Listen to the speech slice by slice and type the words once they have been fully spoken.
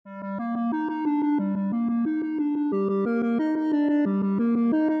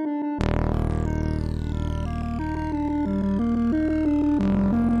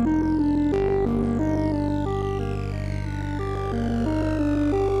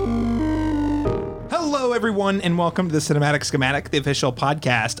Hello, everyone, and welcome to the Cinematic Schematic, the official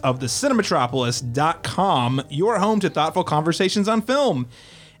podcast of the Cinematropolis.com, your home to thoughtful conversations on film.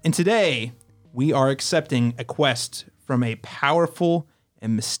 And today, we are accepting a quest from a powerful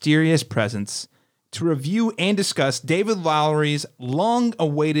and mysterious presence to review and discuss David Lowery's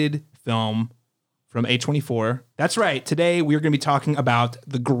long-awaited film from A24. That's right, today we are going to be talking about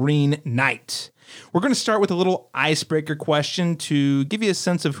The Green Knight. We're going to start with a little icebreaker question to give you a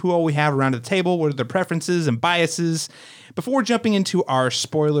sense of who all we have around the table, what are their preferences and biases, before jumping into our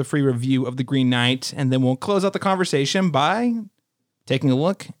spoiler-free review of The Green Knight, and then we'll close out the conversation by taking a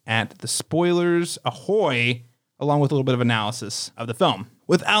look at the spoilers ahoy, along with a little bit of analysis of the film.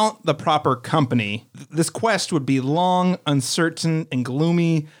 Without the proper company, this quest would be long, uncertain, and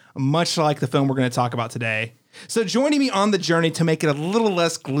gloomy, much like the film we're going to talk about today. So joining me on the journey to make it a little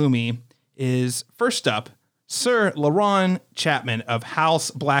less gloomy is, first up, Sir Laron Chapman of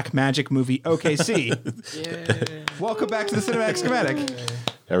House Black Magic Movie OKC. Welcome back to the Cinematic Schematic.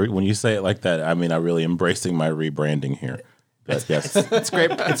 When you say it like that, I mean, I'm really embracing my rebranding here. But yes. It's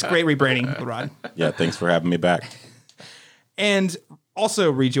great. It's great rebranding, Laron. Yeah, thanks for having me back. And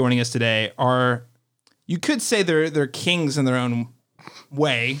also rejoining us today are, you could say they're kings in their own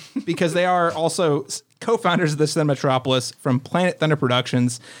way, because they are also co-founders of the Cinematropolis from Planet Thunder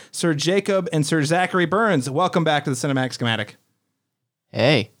Productions, Sir Jacob and Sir Zachary Burns. Welcome back to the Cinematic Schematic.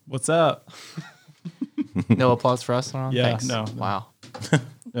 Hey. What's up? No applause for us, Ron? Yeah, Thanks. no. Wow.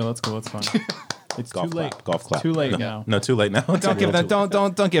 No, let's go. It's fine. It's Golf too late. clap. Golf clap. Too late now. No, too late now. Don't give in.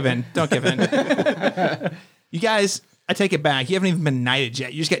 Don't give in. Don't give in. You guys, I take it back. You haven't even been knighted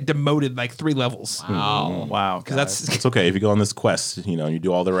yet. You just get demoted like 3 levels. Wow. Because that's It's okay. If you go on this quest, you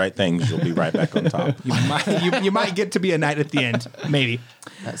do all the right things, you'll be right back on top. you might get to be a knight at the end, maybe.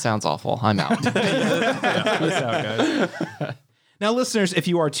 That sounds awful. I'm out. Peace out, guys. Now, listeners, if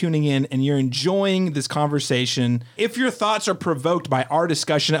you are tuning in and you're enjoying this conversation, if your thoughts are provoked by our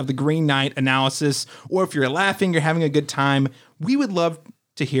discussion of the Green Knight analysis, or if you're laughing, you're having a good time, we would love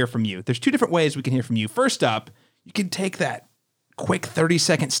to hear from you. There's 2 different ways we can hear from you. First up, you can take that quick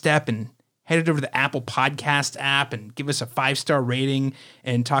 30-second step and head it over to the Apple Podcast app and give us a 5-star rating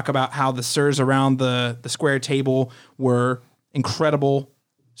and talk about how the sirs around the square table were incredible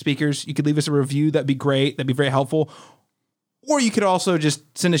speakers. You could leave us a review. That'd be great. That'd be very helpful. Or you could also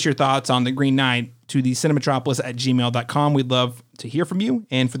just send us your thoughts on The Green Knight to the cinematropolis@gmail.com. We'd love to hear from you.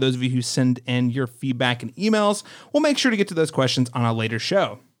 And for those of you who send in your feedback and emails, we'll make sure to get to those questions on a later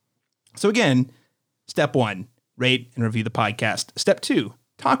show. So again, step 1, rate and review the podcast. Step 2,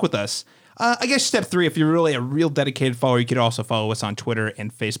 talk with us. I guess step 3, if you're really a real dedicated follower, you could also follow us on Twitter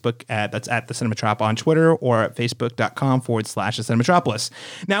and Facebook. That's at the Cinematrop on Twitter, or at facebook.com/the Cinematropolis.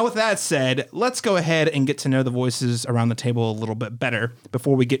 Now, with that said, let's go ahead and get to know the voices around the table a little bit better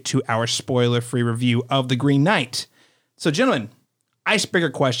before we get to our spoiler-free review of The Green Knight. So, gentlemen, icebreaker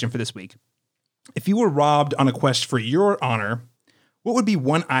question for this week. If you were robbed on a quest for your honor, what would be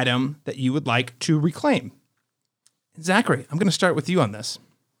one item that you would like to reclaim? Zachary, I'm going to start with you on this.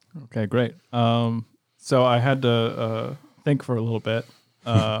 Okay, great. So I had to think for a little bit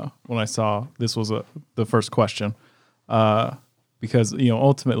when I saw this was the first question, because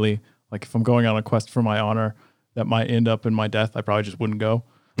ultimately, like, if I'm going on a quest for my honor that might end up in my death, I probably just wouldn't go.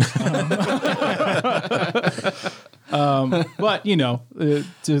 But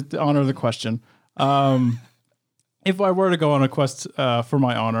to honor the question, if I were to go on a quest for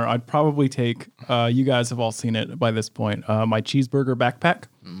my honor, I'd probably take, you guys have all seen it by this point, my cheeseburger backpack.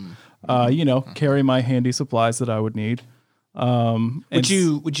 Carry my handy supplies that I would need. Would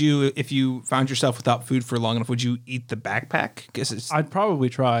you, if you found yourself without food for long enough, would you eat the backpack? I'd probably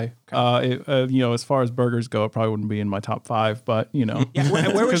try. Okay. As far as burgers go, it probably wouldn't be in my top 5, but yeah,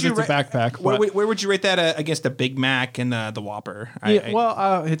 where would you it's a backpack. Where would you rate that against a Big Mac and the Whopper?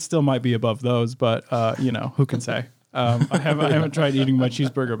 It still might be above those, but who can say? I haven't tried eating my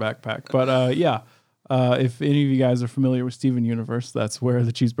cheeseburger backpack, but if any of you guys are familiar with Steven Universe, that's where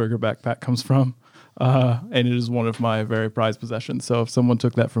the cheeseburger backpack comes from. And it is one of my very prized possessions. So if someone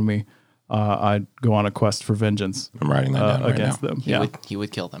took that from me, I'd go on a quest for vengeance. I'm writing that down right against now. them. He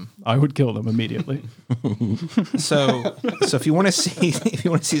would kill them. I would kill them immediately. So if you want to see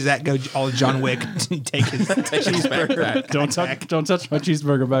Zach go all John Wick, take his cheeseburger. Don't touch my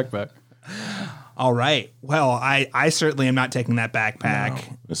cheeseburger backpack. All right. Well, I certainly am not taking that backpack.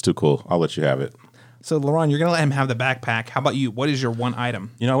 No, it's too cool. I'll let you have it. So, Laron, you're going to let him have the backpack. How about you? What is your one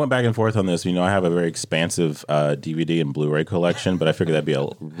item? I went back and forth on this. I have a very expansive DVD and Blu-ray collection, but I figured that'd be a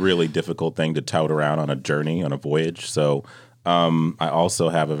really difficult thing to tout around on a journey, on a voyage. So I also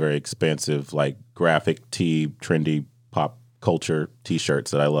have a very expansive, like, graphic tee, trendy pop culture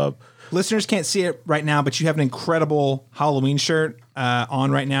T-shirts that I love. Listeners can't see it right now, but you have an incredible Halloween shirt on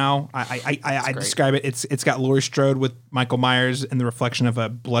right now. I describe it. It's got Laurie Strode with Michael Myers and the reflection of a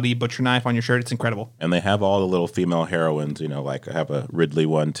bloody butcher knife on your shirt. It's incredible. And they have all the little female heroines, like I have a Ridley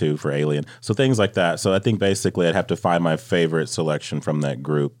one too for Alien. So things like that. So I think basically I'd have to find my favorite selection from that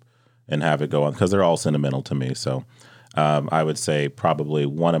group and have it go on because they're all sentimental to me. So I would say probably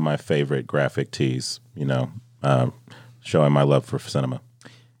one of my favorite graphic tees, showing my love for cinema.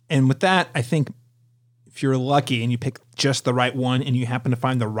 And with that, I think if you're lucky and you pick just the right one and you happen to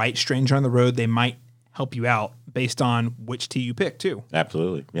find the right stranger on the road, they might help you out based on which tee you pick too.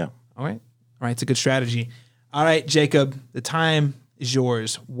 Absolutely. Yeah. All right. It's a good strategy. All right, Jacob, the time is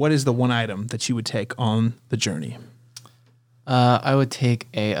yours. What is the one item that you would take on the journey? I would take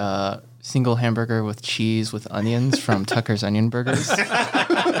a single hamburger with cheese with onions from Tucker's Onion Burgers.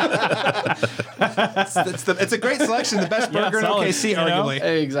 It's a great selection. The best burger in solid, OKC, arguably.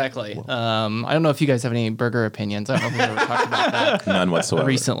 Exactly. I don't know if you guys have any burger opinions. I don't know if we've ever talked about that None whatsoever.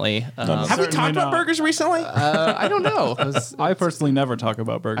 recently. Have we Certainly talked about not. burgers recently? I don't know. I personally never talk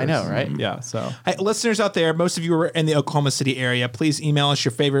about burgers. I know, right? Yeah, so. Hey, listeners out there, most of you are in the Oklahoma City area. Please email us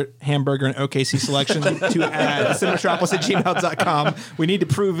your favorite hamburger and OKC selection to cinemetropolis@gmail.com. We need to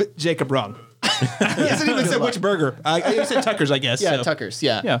prove Jacob wrong. He hasn't even said which burger. You said Tucker's, I guess. Yeah, so. Tucker's.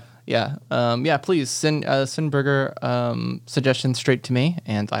 Yeah. Yeah. Yeah. Please send burger suggestions straight to me,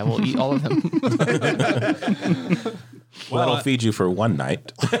 and I will eat all of them. Well, that'll feed you for one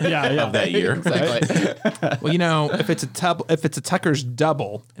night Yeah. of that year. Exactly. Well, if it's a Tucker's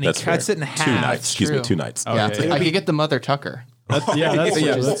double and That's he cuts fair. it in half, 2 nights. Excuse me, true. 2 nights. Yeah. Okay. I could get the Mother Tucker.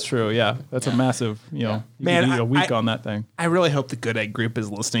 That's true. Yeah, that's a massive. You Man, could eat a week I- on that thing. I really hope the Good Egg Group is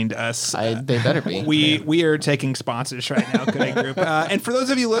listening to us. They better be. We are taking sponsors right now, Good Egg Group. And for those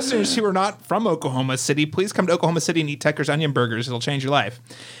of you listeners who are not from Oklahoma City, please come to Oklahoma City and eat Tucker's Onion Burgers. It'll change your life.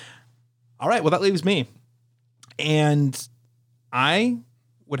 All right, well, that leaves me. And I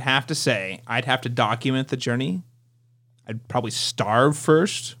would have to say I'd have to document the journey. I'd probably starve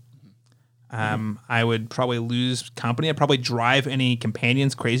first. I would probably lose company. I'd probably drive any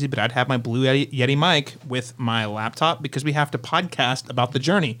companions crazy, but I'd have my Blue Yeti mic with my laptop because we have to podcast about the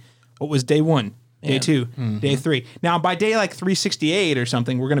journey. What was day 1, day 2, day 3? Now, by day like 368 or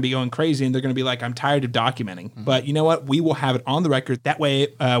something, we're going to be going crazy and they're going to be like, I'm tired of documenting. But you know what? We will have it on the record. That way,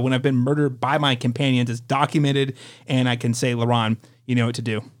 when I've been murdered by my companions, it's documented and I can say, LaRon, you know what to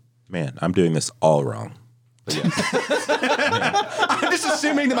do. Man, I'm doing this all wrong. I'm just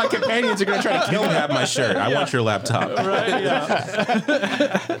assuming that my companions are going to try to kill You me. have my shirt. I want your laptop.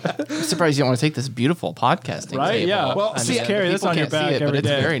 I'm surprised you don't want to take this beautiful podcasting Right, table. yeah. Well, I see, mean, carry this people on your can't see back it, but every it's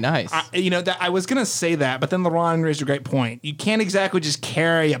day. very nice. That I was gonna say that, but then LaRon raised a great point. You can't exactly just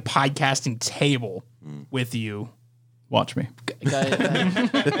carry a podcasting table with you. Watch me.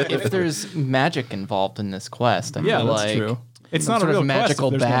 If there's magic involved in this quest, I Yeah, feel that's like true. It's some not a sort real of magical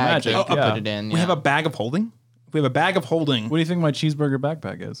quest if there's no bag magic. that you can Yeah. put it in. We have a bag of holding. We have a bag of holding. What do you think my cheeseburger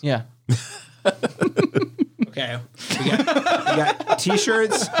backpack is? yeah. Okay, we got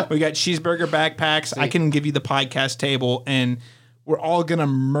t-shirts. We got cheeseburger backpacks. I can give you the podcast table, and we're all gonna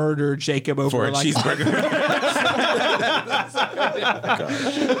murder Jacob over For a like, cheeseburger.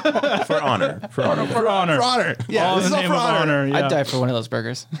 Gosh. For honor. For honor. For honor. For honor. Yeah, All this in is the all name for of honor. honor. Yeah. I'd die for one of those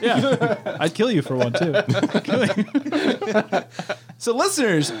burgers. Yeah. I'd kill you for one too. So,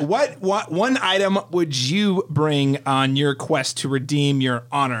 listeners, what one item would you bring on your quest to redeem your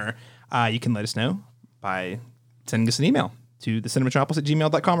honor? You can let us know by sending us an email to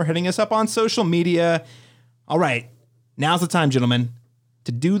thecinemetropolis@gmail.com or hitting us up on social media. All right, now's the time, gentlemen,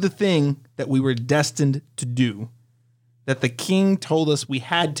 to do the thing that we were destined to do, that the king told us we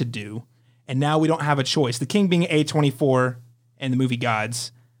had to do, and now we don't have a choice. The king being A24 and the movie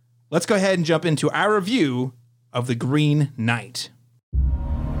gods. Let's go ahead and jump into our review of The Green Knight.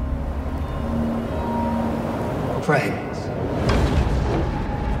 Friends,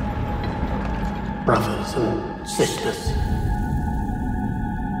 brothers and sisters,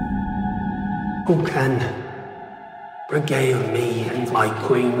 who can regale me and my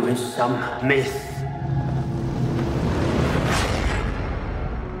queen with some myth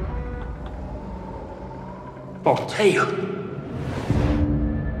or tale?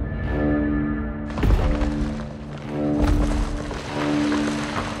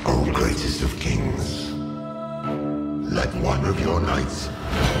 O greatest of kings, let one of your knights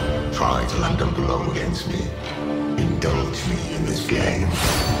try to land a blow against me. Indulge me in this game.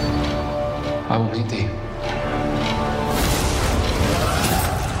 I will meet thee.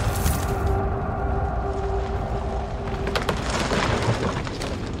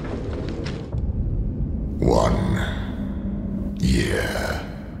 One, fear.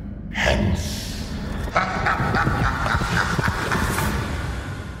 Hence.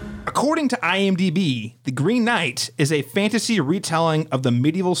 According to IMDb, The Green Knight is a fantasy retelling of the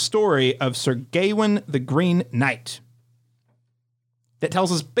medieval story of Sir Gawain the Green Knight. That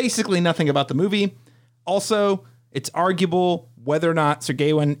tells us basically nothing about the movie. Also, it's arguable whether or not Sir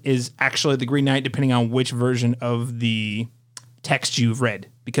Gawain is actually the Green Knight, depending on which version of the text you've read,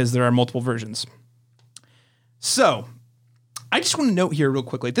 because there are multiple versions. So, I just want to note here real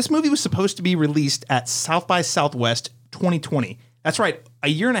quickly, this movie was supposed to be released at South by Southwest 2020. That's right, a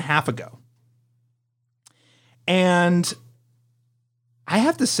year and a half ago. And I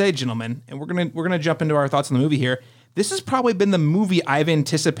have to say, gentlemen, and we're gonna jump into our thoughts on the movie here. This has probably been the movie I've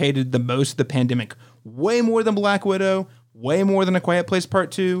anticipated the most of the pandemic. Way more than Black Widow, way more than A Quiet Place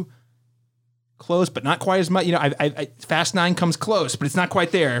Part 2. Close, but not quite as much. You know, Fast 9 comes close, but it's not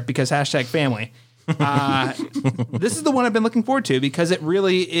quite there because #family. This is the one I've been looking forward to because it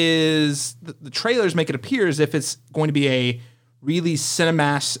really is. The trailers make it appear as if it's going to be a really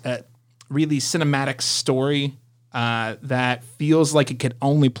cinematic story that feels like it could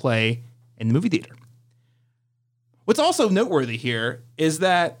only play in the movie theater. What's also noteworthy here is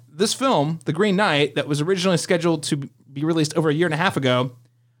that this film, The Green Knight, that was originally scheduled to be released over a year and a half ago,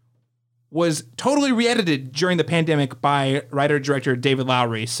 was totally re-edited during the pandemic by writer-director David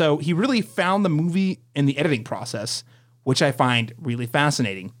Lowery. So he really found the movie in the editing process, which I find really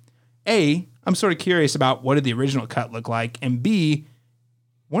fascinating. A, I'm sort of curious about what did the original cut look like, and B,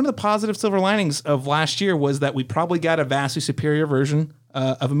 one of the positive silver linings of last year was that we probably got a vastly superior version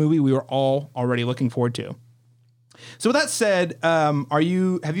of a movie we were all already looking forward to. So with that said, have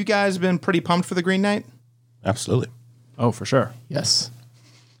you guys been pretty pumped for The Green Knight? Absolutely. Oh, for sure. Yes.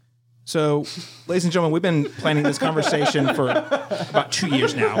 So, ladies and gentlemen, we've been planning this conversation for about 2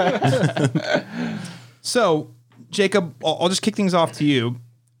 years now. So, Jacob, I'll just kick things off to you.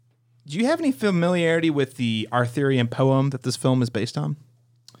 Do you have any familiarity with the Arthurian poem that this film is based on?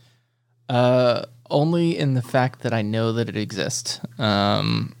 Only in the fact that I know that it exists.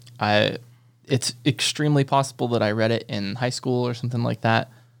 It's extremely possible that I read it in high school or something like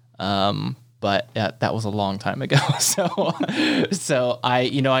that. But that was a long time ago. So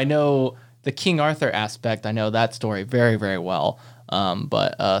I know the King Arthur aspect. I know that story very, very well.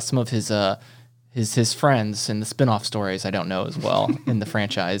 But some of his friends and the spin-off stories I don't know as well in the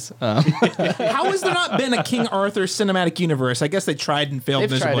franchise. How has there not been a King Arthur cinematic universe? I guess they tried and failed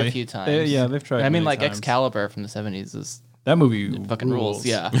They've miserably. tried a few times. They've tried. I mean, many like times. Excalibur from the 70s is That movie fucking rules.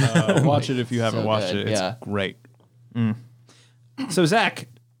 Yeah. Watch it if you haven't watched good, it. It's yeah. great. So, Zach,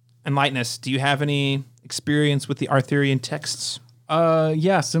 enlighten us. Do you have any experience with the Arthurian texts?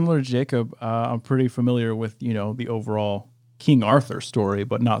 Yeah, similar to Jacob, I'm pretty familiar with, the overall King Arthur story,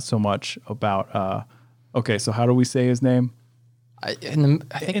 but not so much about, okay, so how do we say his name? I think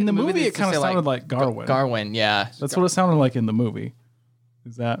In the movie, they it kind of say, sounded like Garwin. Garwin, yeah. That's what it sounded like in the movie.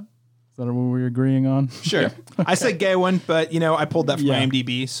 Is that what we're agreeing on? Sure. I said Gawain, but, I pulled that from Yeah.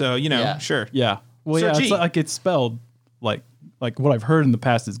 IMDb, so, Yeah. sure. Yeah. Well, Sir yeah, G. it's like it's spelled like what I've heard in the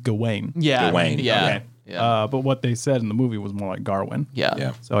past is Gawain. Yeah. Gawain, Yeah. okay. Yeah. But what they said in the movie was more like Garwin. Yeah.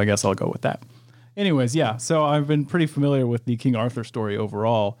 Yeah. So I guess I'll go with that. Anyways, yeah. So I've been pretty familiar with the King Arthur story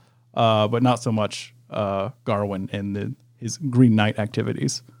overall, but not so much Garwin and his Green Knight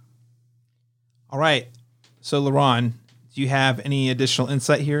activities. All right. So, Laron, do you have any additional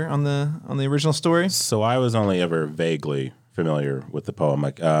insight here on the original story? So I was only ever vaguely familiar with the poem.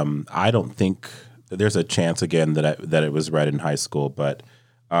 Like, I don't think there's a chance again that it was read in high school, but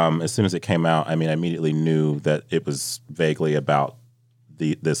as soon as it came out, I immediately knew that it was vaguely about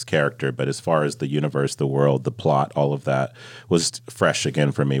this character. But as far as the universe, the world, the plot, all of that was fresh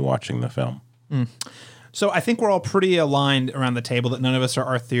again for me watching the film. So I think we're all pretty aligned around the table that none of us are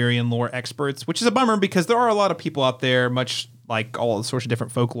Arthurian lore experts, which is a bummer because there are a lot of people out there, much like all sorts of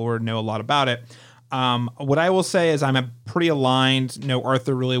different folklore, know a lot about it. What I will say is I'm pretty aligned, know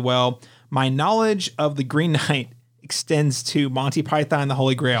Arthur really well. My knowledge of the Green Knight extends to Monty Python and the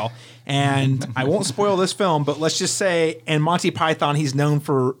Holy Grail. And I won't spoil this film, but let's just say in Monty Python, he's known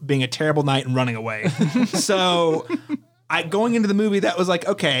for being a terrible knight and running away. So going into the movie, that was like,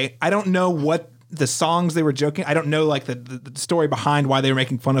 okay, I don't know what the songs they were joking. I don't know like the story behind why they were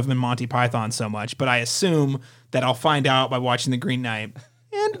making fun of him in Monty Python so much, but I assume that I'll find out by watching The Green Knight,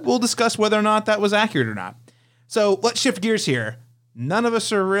 and we'll discuss whether or not that was accurate or not. So let's shift gears here. None of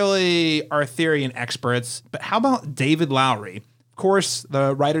us are really Arthurian experts, but how about David Lowery? Of course,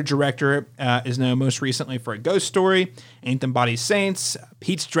 the writer-director is known most recently for A Ghost Story, Anthem Body Saints,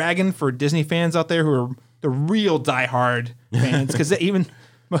 Pete's Dragon for Disney fans out there who are the real diehard fans, because even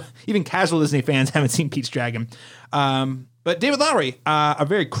casual Disney fans haven't seen Pete's Dragon. But David Lowery, a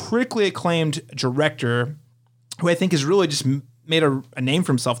very critically acclaimed director who I think has really just made a name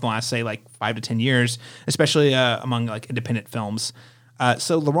for himself in the last, say, like 5 to 10 years, especially among like independent films.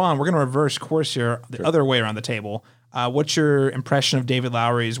 So, Laurent, we're going to reverse course here, the other way around the table. What's your impression of David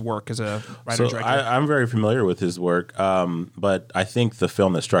Lowery's work as a writer-director? I'm very familiar with his work, but I think the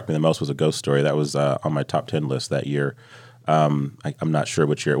film that struck me the most was A Ghost Story. That was on my top 10 list that year. I'm not sure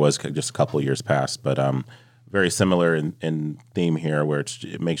which year it was, just a couple of years past, but very similar in theme here, where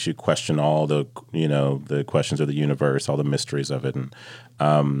it makes you question all the questions of the universe, all the mysteries of it,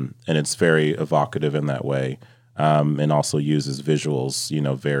 and it's very evocative in that way, and also uses visuals,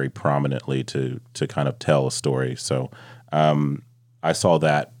 very prominently to kind of tell a story. So I saw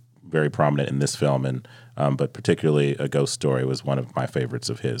that very prominent in this film, and but particularly A Ghost Story was one of my favorites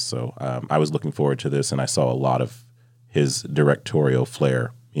of his. So I was looking forward to this, and I saw a lot of his directorial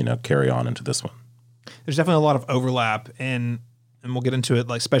flair, carry on into this one. There's definitely a lot of overlap, and we'll get into it,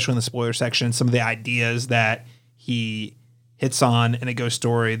 like especially in the spoiler section. Some of the ideas that he hits on in A Ghost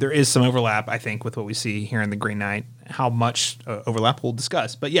Story, there is some overlap, I think, with what we see here in The Green Knight. How much overlap we'll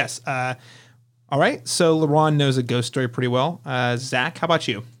discuss, but yes. All right, so Laurent knows A Ghost Story pretty well. Zach, how about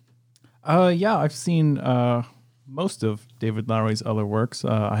you? Yeah, I've seen most of David Lowery's other works.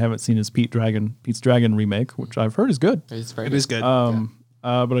 I haven't seen his Pete's Dragon remake, which I've heard is good. It's very It is good.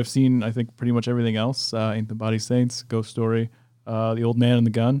 But I've seen, I think, pretty much everything else. Ain't the Body Saints, Ghost Story, The Old Man and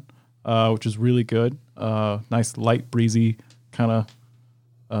the Gun, which is really good. Nice, light, breezy, kind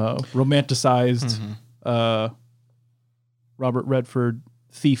of romanticized Robert Redford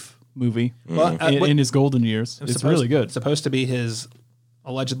thief movie in his golden years. It's really good. It's supposed to be his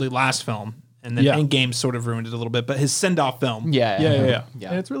allegedly last film, and then Yeah. Endgame sort of ruined it a little bit, but his send-off film. Yeah.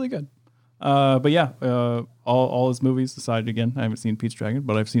 And it's really good. But yeah, all his movies aside, again, I haven't seen Pete's Dragon,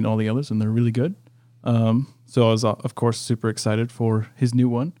 but I've seen all the others, and they're really good. So I was, of course, super excited for his new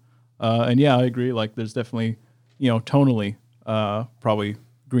one. And yeah, I agree. Like, there's definitely, tonally, probably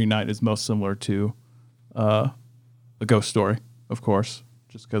Green Knight is most similar to A Ghost Story, of course,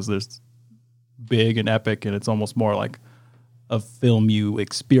 just because there's big and epic, and it's almost more like a film you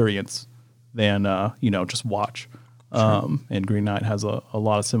experience than, just watch. And Green Knight has a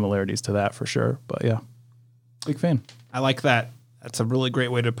lot of similarities to that for sure. But yeah, big fan. I like that. That's a really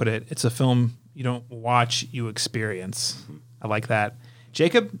great way to put it. It's a film you don't watch, you experience. I like that.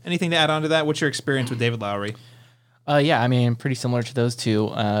 Jacob, anything to add on to that? What's your experience with David Lowery? Yeah, I mean, pretty similar to those two.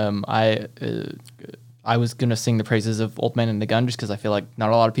 I was gonna sing the praises of Old Man and the Gun just because I feel like not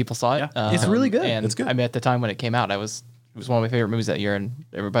a lot of people saw it. It's really good. And It's good. I mean, at the time when it came out, it was one of my favorite movies that year, and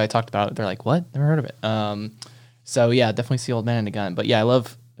everybody talked about it. They're like, "What? Never heard of it." So yeah, definitely see Old Man and the Gun. But yeah, I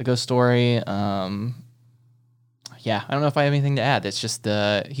love A Ghost Story. Yeah, I don't know if I have anything to add. It's just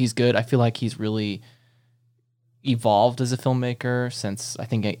he's good. I feel like he's really evolved as a filmmaker since I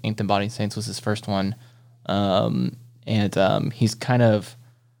think Ain't the Body Saints was his first one. And he's kind of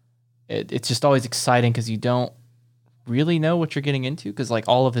it's just always exciting because you don't really know what you're getting into because like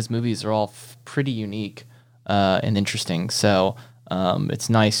all of his movies are all pretty unique and interesting. So it's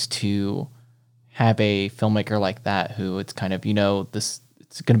nice to have a filmmaker like that who it's kind of it's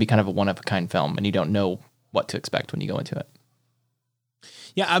going to be kind of a one of a kind film and you don't know what to expect when you go into it.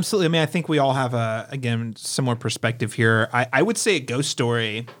 Yeah, absolutely. I mean, I think we all have again, similar perspective here. I would say A Ghost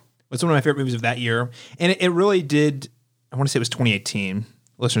Story was one of my favorite movies of that year. And it really did, I want to say it was 2018.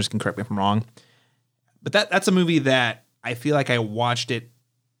 Listeners can correct me if I'm wrong. But that's a movie that I feel like I watched it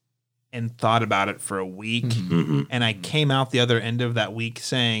and thought about it for a week. Mm-hmm. And I came out the other end of that week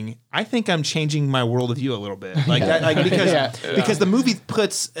saying, I think I'm changing my worldview a little bit. Like, because the movie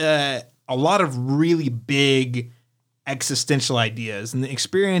puts a lot of really big existential ideas. And the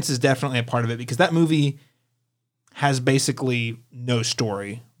experience is definitely a part of it because that movie has basically no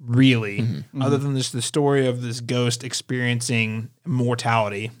story, really, other than just the story of this ghost experiencing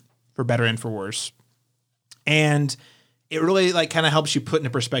mortality, for better and for worse. And it really like kind of helps you put into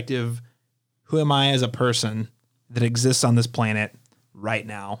perspective, who am I as a person that exists on this planet right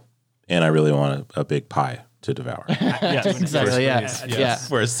now? And I really want a big pie to devour Yes, exactly. Yeah.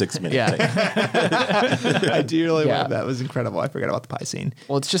 for a 6-minute Yeah. thing. I do really Yeah. want that. Was incredible. I forgot about the pie scene.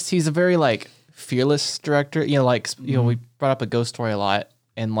 Well, it's just he's a very like fearless director. We brought up A Ghost Story a lot,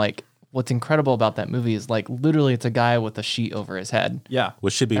 and like what's incredible about that movie is like literally it's a guy with a sheet over his head. Yeah.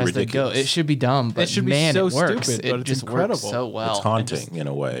 Which should be As they go, ridiculous. it should be dumb, but It should be man, so it works. stupid, It but it's just incredible. works so well. It's And haunting just- in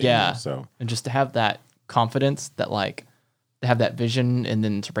a way. Yeah. So and just to have that confidence that like to have that vision and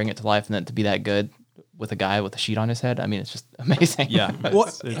then to bring it to life and then to be that good with a guy with a sheet on his head. I mean, it's just amazing. Yeah,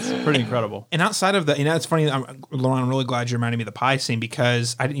 it's pretty incredible. And outside of that, it's funny. Lauren, I'm really glad you reminded me of the pie scene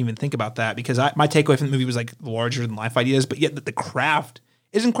because I didn't even think about that because my takeaway from the movie was like larger than life ideas, but yet the craft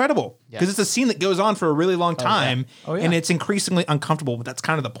is incredible because it's a scene that goes on for a really long time and it's increasingly uncomfortable, but that's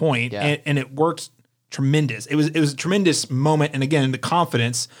kind of the point. And it works tremendous. It was a tremendous moment. And again, the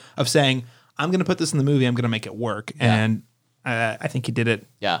confidence of saying, I'm going to put this in the movie. I'm going to make it work. And I think he did it.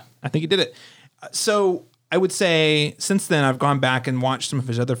 Yeah. I think he did it. So I would say since then I've gone back and watched some of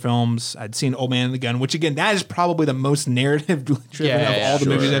his other films. I'd seen Old Man and the Gun, which again, that is probably the most narrative driven of all the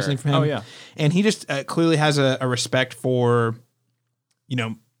movies I've seen from him. Oh yeah. And he just clearly has a respect for,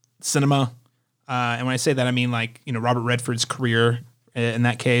 cinema. And when I say that, I mean like, Robert Redford's career in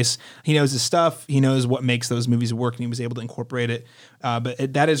that case. He knows his stuff. He knows what makes those movies work, and he was able to incorporate it.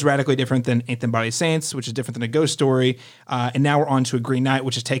 But that is radically different than Ain't Them Body Saints, which is different than A Ghost Story. And now we're on to A Green Knight,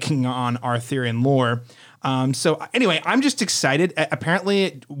 which is taking on Arthurian lore. So anyway, I'm just excited. Apparently,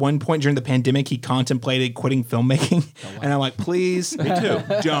 at one point during the pandemic, he contemplated quitting filmmaking. And I'm like, please, me too,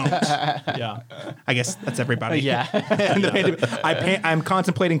 don't. Yeah. I guess that's everybody. Yeah. In the pandemic, I'm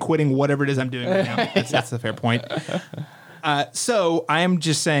contemplating quitting whatever it is I'm doing right now. That's a fair point. So I am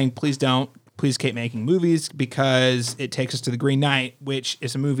just saying, please don't. Please keep making movies because it takes us to The Green Knight, which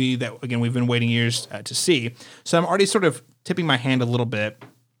is a movie that, again, we've been waiting years to see. So I'm already sort of tipping my hand a little bit.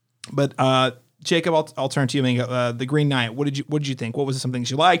 But Jacob, I'll turn to you. The Green Knight. What did you think? What was some things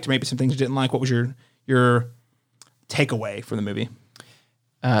you liked? Maybe some things you didn't like. What was your takeaway from the movie?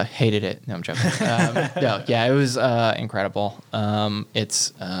 Hated it. No, I'm joking. It was incredible.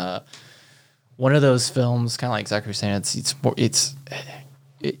 It's one of those films, kind of like Zachary was saying.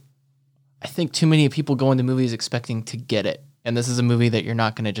 I think too many people go into movies expecting to get it, and this is a movie that you're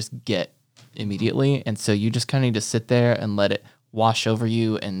not going to just get immediately, and so you just kind of need to sit there and let it wash over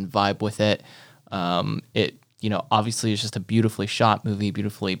you and vibe with it. Obviously it's just a beautifully shot movie,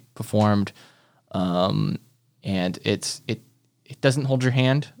 beautifully performed, and it doesn't hold your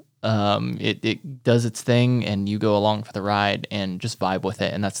hand. It does its thing, and you go along for the ride and just vibe with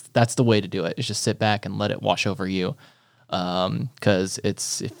it, and that's the way to do it. Is just sit back and let it wash over you. Because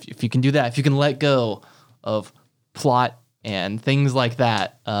it's if you can do that, if you can let go of plot and things like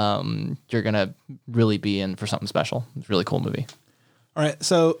that, you're gonna really be in for something special. It's a really cool movie. All right,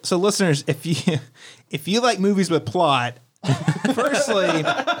 so listeners, if you like movies with plot, firstly,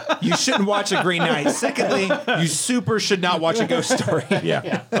 you shouldn't watch A Green Knight. Secondly, you super should not watch A Ghost Story.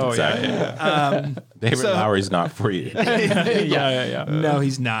 Yeah. Oh, exactly. David Lowery's not for you. Yeah. No,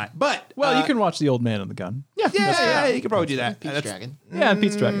 he's not. But You can watch The Old Man and the Gun. Yeah, you could probably do that. Pete's Dragon. Yeah,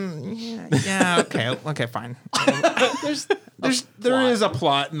 Pete's Dragon. Yeah, okay, fine. There is a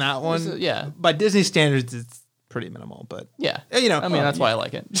plot in that one. Yeah. By Disney standards, it's pretty minimal, but Yeah. I mean, that's why I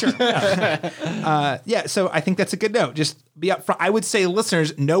like it. Sure. So I think that's a good note. Just be upfront. I would say,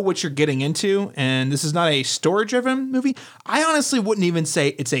 listeners, know what you're getting into, and this is not a story-driven movie. I honestly wouldn't even say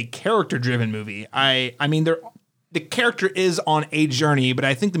it's a character-driven movie. I mean, the character is on a journey, but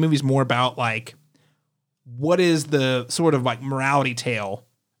I think the movie's more about like what is the sort of like morality tale.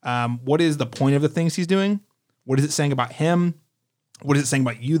 What is the point of the things he's doing? What is it saying about him? What is it saying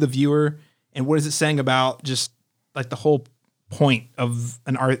about you, the viewer? And what is it saying about just like the whole point of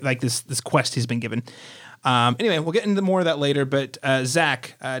an art, like this quest he's been given? Anyway, we'll get into more of that later. But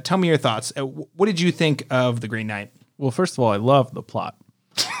Zach, tell me your thoughts. What did you think of The Green Knight? Well, first of all, I love the plot.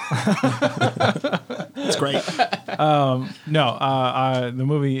 It's great. The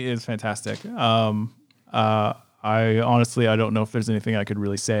movie is fantastic. I honestly don't know if there's anything I could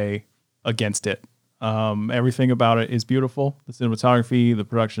really say against it. Everything about it is beautiful. The cinematography, the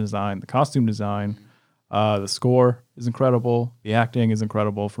production design, the costume design, the score is incredible. The acting is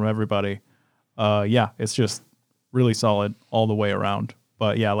incredible from everybody. It's just really solid all the way around.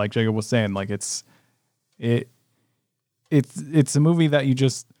 But yeah, like Jacob was saying, like it's a movie that you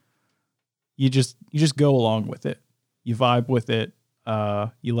just go along with it. You vibe with it.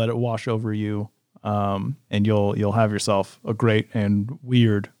 You let it wash over you, and you'll have yourself a great and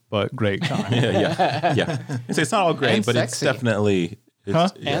weird but great time. Yeah. So it's not all great, And but sexy. it's definitely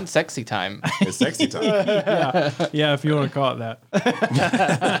And sexy time. it's sexy time. Yeah, if you want to call it that.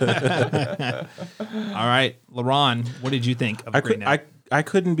 All right, LaRon, what did you think of Green Knight? I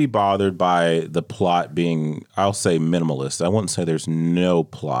couldn't be bothered by the plot being, I'll say, minimalist. I wouldn't say there's no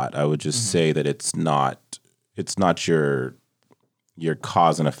plot. I would just say that it's not your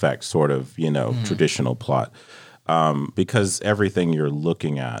cause and effect sort of, traditional plot. Because everything you're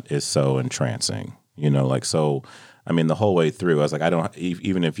looking at is so entrancing, I mean, the whole way through, I was like, I don't,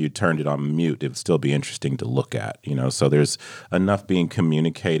 even if you turned it on mute, it would still be interesting to look at, So there's enough being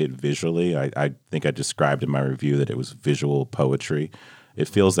communicated visually. I think I described in my review that it was visual poetry. It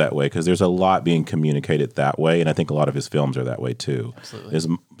feels that way because there's a lot being communicated that way, and I think a lot of his films are that way too. Absolutely. There's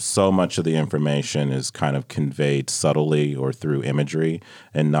so much of the information is kind of conveyed subtly or through imagery,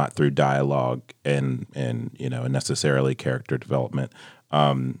 and not through dialogue and necessarily character development.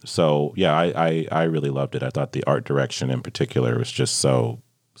 So yeah, I really loved it. I thought the art direction in particular was just so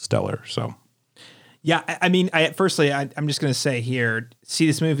stellar. So Yeah, I mean, firstly, I'm just going to say here, see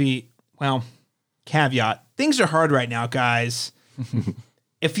this movie. Well, caveat: things are hard right now, guys.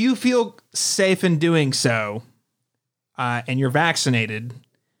 If you feel safe in doing so, and you're vaccinated,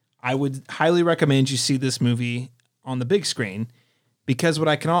 I would highly recommend you see this movie on the big screen, because what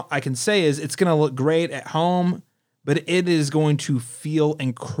I can say is it's going to look great at home, but it is going to feel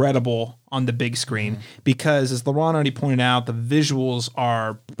incredible on the big screen because, as LaRon already pointed out, the visuals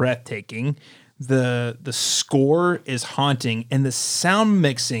are breathtaking. The score is haunting, and the sound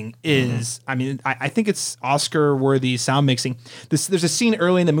mixing is, I think it's Oscar-worthy sound mixing. There's a scene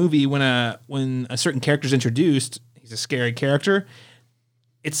early in the movie when a certain character is introduced. He's a scary character.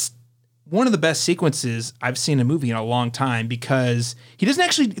 It's one of the best sequences I've seen in a movie in a long time because he doesn't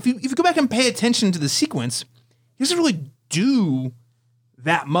actually, if you go back and pay attention to the sequence, he doesn't really do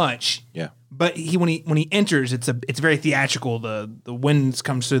that much. yeah. But when he enters, it's very theatrical. The wind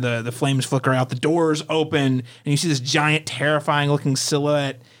comes through, the flames flicker out, the doors open, and you see this giant, terrifying looking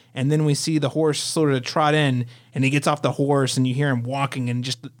silhouette. And then we see the horse sort of trot in, and he gets off the horse, and you hear him walking, and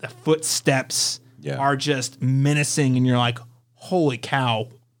just the footsteps are just menacing, and you're like, holy cow,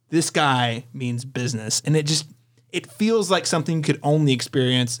 this guy means business. And it feels like something you could only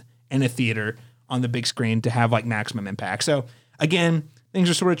experience in a theater on the big screen to have like maximum impact. So again, things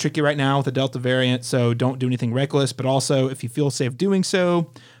are sort of tricky right now with the Delta variant, so don't do anything reckless. But also, if you feel safe doing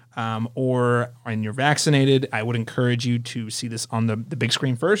so, and you're vaccinated, I would encourage you to see this on the big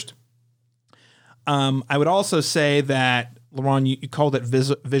screen first. I would also say that, LaRon, you called it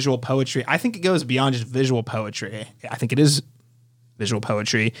visual poetry. I think it goes beyond just visual poetry. I think it is visual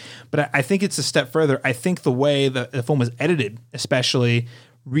poetry, but I think it's a step further. I think the way the film was edited, especially,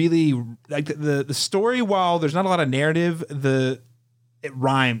 really, like the story, while there's not a lot of narrative, it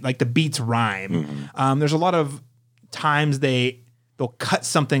rhymed, like the beats rhyme. There's a lot of times they'll cut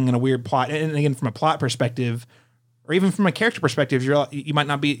something in a weird plot, and again, from a plot perspective, or even from a character perspective, you might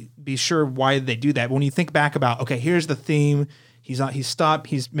not be sure why they do that. But when you think back about, okay, here's the theme. He's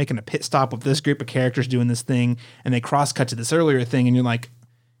making a pit stop with this group of characters doing this thing, and they cross cut to this earlier thing, and you're like,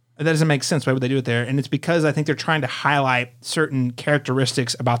 that doesn't make sense. Why would they do it there? And it's because I think they're trying to highlight certain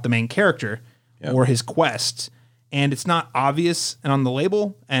characteristics about the main character or his quest. And it's not obvious and on the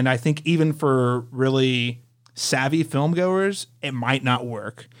label. And I think even for really savvy film goers, it might not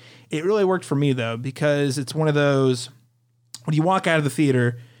work. It really worked for me, though, because it's one of those, when you walk out of the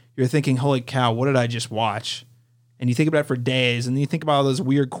theater, you're thinking, holy cow, what did I just watch? And you think about it for days, and then you think about all those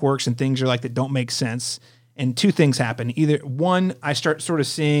weird quirks and things you're like that don't make sense. And two things happen. Either one, I start sort of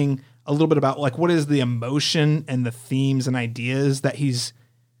seeing a little bit about like what is the emotion and the themes and ideas that he's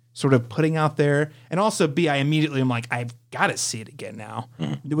sort of putting out there. And also B, I immediately am like, I've got to see it again now.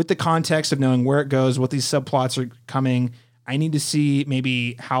 With the context of knowing where it goes, what these subplots are coming, I need to see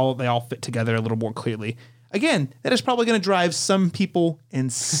maybe how they all fit together a little more clearly. Again, that is probably going to drive some people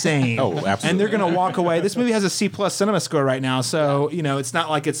insane. Oh, absolutely. And they're going to walk away. This movie has a C+ cinema score right now, so it's not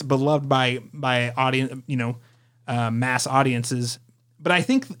like it's beloved by audience, mass audiences. But I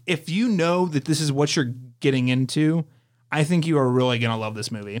think if you know that this is what you're getting into, I think you are really going to love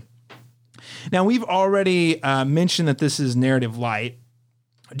this movie. Now, we've already mentioned that this is narrative light.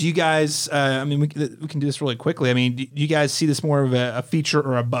 Do you guys? We can do this really quickly. I mean, do you guys see this more of a feature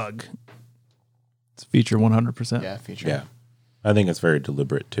or a bug? It's feature 100%. Yeah, feature. Yeah, I think it's very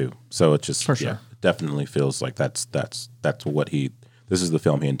deliberate too. So it just For sure. it definitely feels like that's what this is the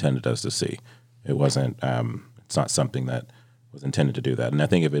film he intended us to see. It wasn't. It's not something that was intended to do that. And I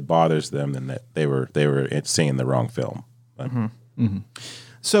think if it bothers them, then that they were seeing the wrong film.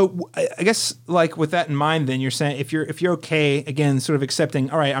 So I guess, like, with that in mind, then you're saying if you're okay, again, sort of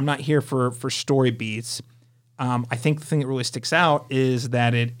accepting, all right, I'm not here for story beats. I think the thing that really sticks out is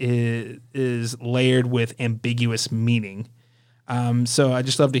that it is layered with ambiguous meaning. So I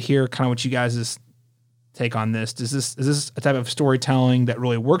just love to hear kind of what you guys' take on this. Is this a type of storytelling that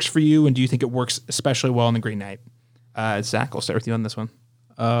really works for you, and do you think it works especially well in The Green Knight? Zach, I'll start with you on this one.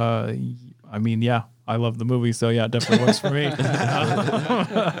 Yeah, I love the movie, so yeah, it definitely works for me.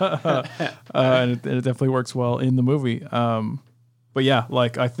 And it definitely works well in the movie. But yeah,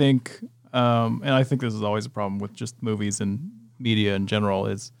 like I think and I think this is always a problem with just movies and media in general,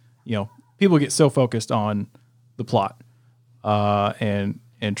 is, people get so focused on the plot and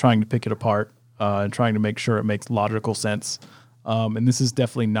trying to pick it apart and trying to make sure it makes logical sense. And this is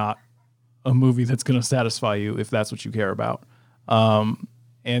definitely not a movie that's going to satisfy you if that's what you care about. But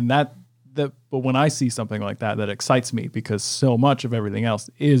when I see something like that excites me, because so much of everything else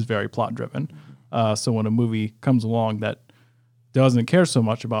is very plot driven. So when a movie comes along that doesn't care so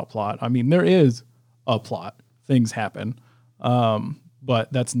much about plot, I mean, there is a plot, things happen,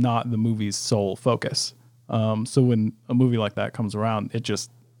 but that's not the movie's sole focus. So when a movie like that comes around, it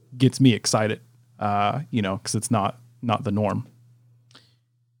just gets me excited, because it's not the norm.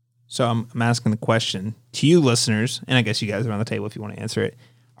 So I'm asking the question to you listeners, and I guess you guys around the table if you want to answer it.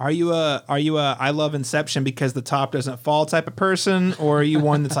 Are you a I love Inception because the top doesn't fall type of person, or are you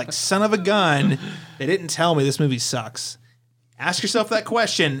one that's like, son of a gun, they didn't tell me this movie sucks? Ask yourself that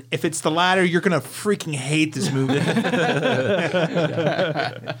question. If it's the latter, you're gonna freaking hate this movie.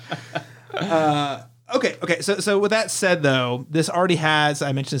 Okay. So with that said, though, this already has,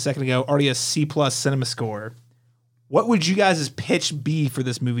 I mentioned a second ago, already a C+ cinema score. What would you guys' pitch be for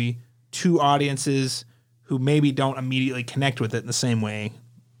this movie to audiences who maybe don't immediately connect with it in the same way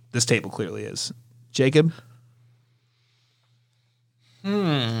this table clearly is? Jacob?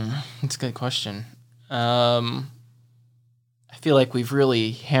 That's a good question. I feel like we've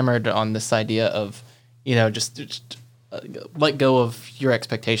really hammered on this idea of, just let go of your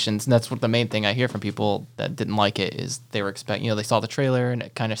expectations. And that's what the main thing I hear from people that didn't like it is they were expecting, they saw the trailer and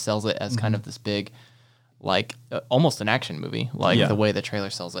it kind of sells it as kind of this big, like almost an action movie, the way the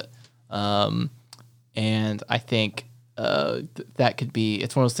trailer sells it. And I think that could be,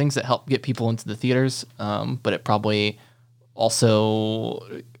 it's one of those things that help get people into the theaters, but it probably also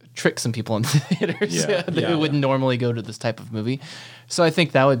tricks some people into the theaters who wouldn't normally go to this type of movie. So I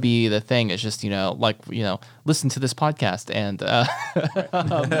think that would be the thing, is just, listen to this podcast and,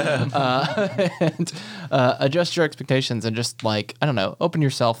 and adjust your expectations and just open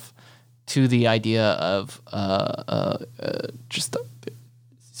yourself to the idea of just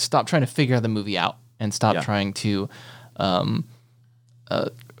stop trying to figure the movie out and stop trying to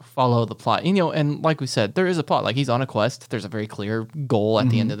follow the plot. And like we said, there is a plot. Like, he's on a quest. There's a very clear goal at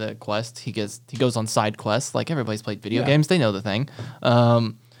the end of the quest. He goes on side quests. Like, everybody's played video games. They know the thing.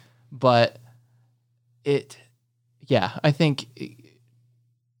 But I think...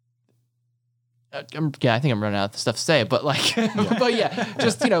 I think I'm running out of stuff to say, but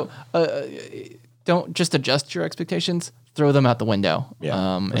just, don't just adjust your expectations, throw them out the window,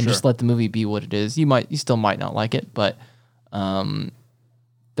 and just let the movie be what it is. You still might not like it, but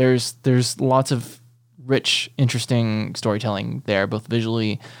there's lots of rich, interesting storytelling there, both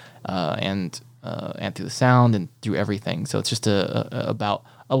visually and through the sound and through everything. So it's just about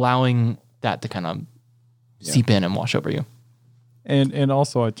allowing that to kind of seep in and wash over you. And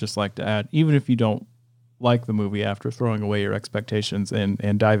also, I'd just like to add, even if you don't like the movie after throwing away your expectations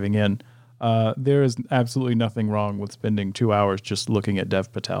and diving in, there is absolutely nothing wrong with spending 2 hours just looking at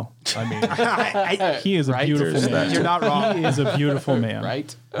Dev Patel. I mean, he is a beautiful man. You're not wrong. He is a beautiful man.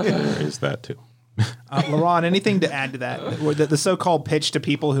 Right? There is that too. Laurent, anything to add to that? The so-called pitch to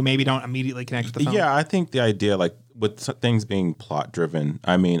people who maybe don't immediately connect with the film? Yeah, I think the idea, like with things being plot driven,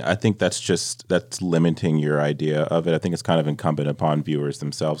 I mean, I think that's limiting your idea of it. I think it's kind of incumbent upon viewers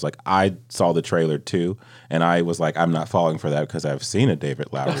themselves. Like, I saw the trailer too, and I was like, I'm not falling for that because I've seen a David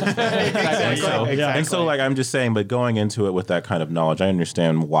Lowery. Exactly. And so, like, I'm just saying, but going into it with that kind of knowledge, I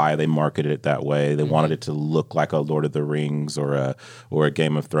understand why they marketed it that way. They wanted it to look like a Lord of the Rings or a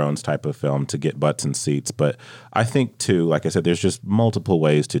Game of Thrones type of film to get butts in seats. But I think too, like I said, there's just multiple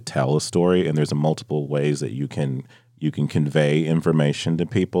ways to tell a story, and there's multiple ways that you can convey information to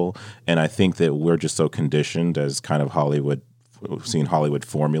people. And I think that we're just so conditioned as kind of Hollywood, seen Hollywood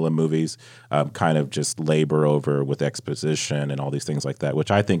formula movies, kind of just labor over with exposition and all these things like that, which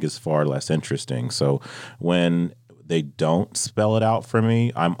I think is far less interesting. So when they don't spell it out for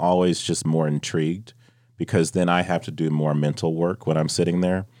me, I'm always just more intrigued, because then I have to do more mental work when I'm sitting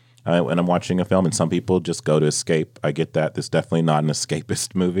there. When I'm watching a film, and some people just go to escape. I get that. This is definitely not an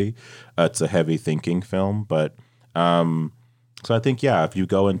escapist movie. It's a heavy thinking film. But so I think, if you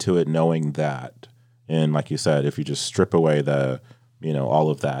go into it knowing that, and like you said, if you just strip away all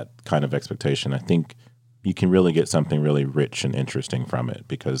of that kind of expectation, I think you can really get something really rich and interesting from it,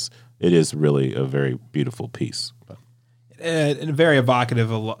 because it is really a very beautiful piece. And very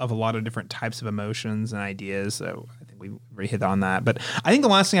evocative of a lot of different types of emotions and ideas. So I think we already hit on that. But I think the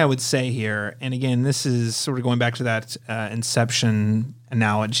last thing I would say here, and again, this is sort of going back to that Inception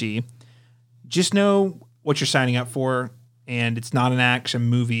analogy, just know what you're signing up for, and it's not an action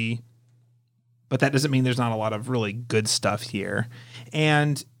movie but that doesn't mean there's not a lot of really good stuff here.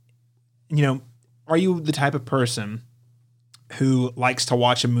 And, you know, are you the type of person who likes to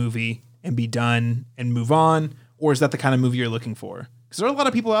watch a movie and be done and move on? Or is that the kind of movie you're looking for? Because there are a lot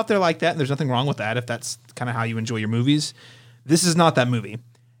of people out there like that, and there's nothing wrong with that if that's kind of how you enjoy your movies. This is not that movie.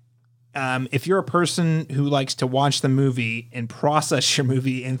 If you're a person who likes to watch the movie and process your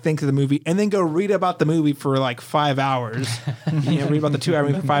movie and think of the movie and then go read about the movie for like 5 hours, read about the 2-hour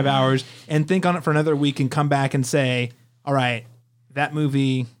movie for 5 hours and think on it for another week and come back and say, all right, that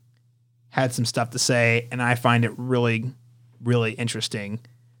movie had some stuff to say and I find it really, really interesting.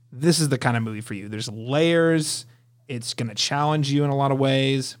 This is the kind of movie for you. There's layers. It's going to challenge you in a lot of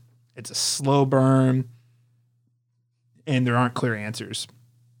ways. It's a slow burn and there aren't clear answers.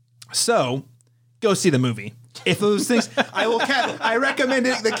 So, go see the movie. If those things, I recommend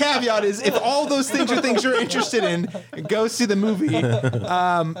it. The caveat is if all those things are things you're interested in, go see the movie.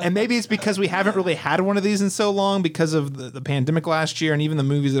 And maybe it's because we haven't really had one of these in so long because of the pandemic last year and even the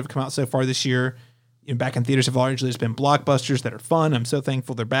movies that have come out so far this year. Back in theaters have largely just been blockbusters that are fun. I'm so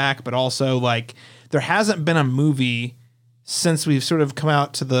thankful they're back. But also, like, there hasn't been a movie since we've sort of come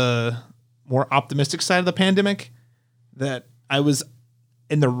out to the more optimistic side of the pandemic that I was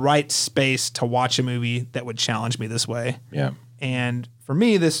in the right space to watch a movie that would challenge me this way. Yeah. And for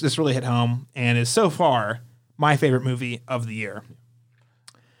me, this really hit home and is so far my favorite movie of the year.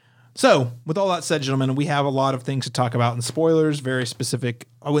 So, with all that said, gentlemen, we have a lot of things to talk about in spoilers, very specific,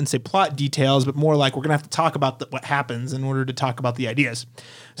 I wouldn't say plot details, but more like we're going to have to talk about what happens in order to talk about the ideas.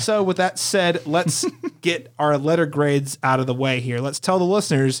 So, with that said, let's get our letter grades out of the way here. Let's tell the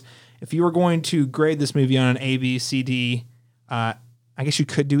listeners, if you were going to grade this movie on an A, B, C, D, I guess you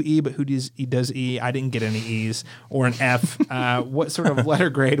could do E, but who does E? I didn't get any E's. Or an F. What sort of letter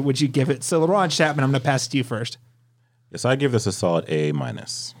grade would you give it? So, LeRon Chapman, I'm going to pass it to you first. Yes, I give this a solid A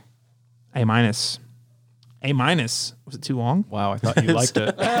minus. A minus. A minus. Was it too long? Wow, I thought you liked it.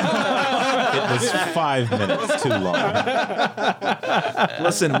 It was 5 minutes too long.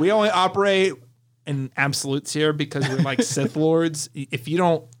 Listen, we only operate in absolutes here because we're like Sith Lords. If you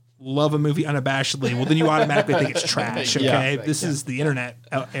don't love a movie unabashedly, well, then you automatically think it's trash, okay? Yeah. This is the internet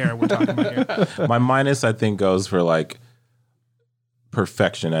era we're talking about here. My minus, I think, goes for like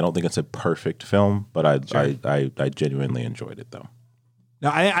perfection. I don't think it's a perfect film, but I genuinely enjoyed it though. No,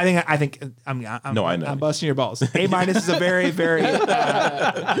 I think I'm No, I know. I'm busting your balls. A minus is a very, very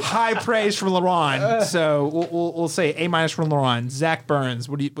high praise from LeRon. So we'll say A minus from LeRon. Zach Burns,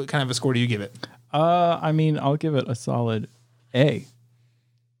 what kind of a score do you give it? I mean, I'll give it a solid A.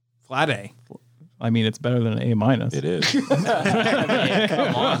 Flat A. I mean, it's better than an A minus. It is.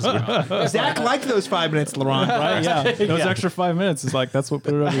 Come on. Zach liked those 5 minutes, LeRon. Right? Yeah. Those extra 5 minutes is like, that's what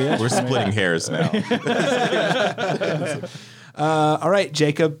put it over the edge. We're splitting hairs now. All right,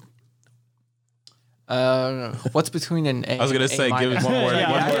 Jacob. What's between an A? I was gonna say, give it one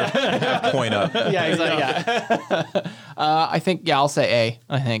more point up. Yeah, exactly. Yeah. I think I'll say A.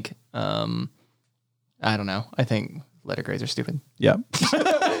 I think. I don't know. I think letter grades are stupid. Yeah.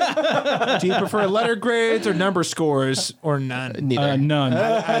 Do you prefer letter grades or number scores or none? Neither. None.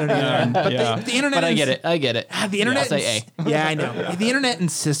 I don't know. But Yeah. the internet. But I get it. The internet. I'll say A. Yeah, I know. The internet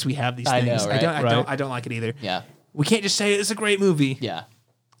insists we have these I things. know, right? I don't like it either. Yeah. We can't just say it's a great movie. Yeah.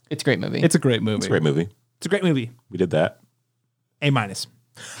 It's a great movie. It's a great movie. It's a great movie. It's a great movie. We did that. A minus.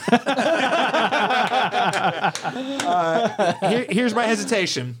 Here's my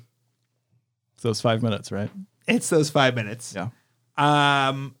hesitation. It's those 5 minutes, right? It's those 5 minutes. Yeah.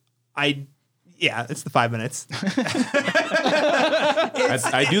 It's the 5 minutes.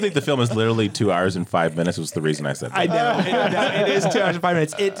 I do think the film is literally 2 hours and 5 minutes was the reason I said that. I know. It is 2 hours and 5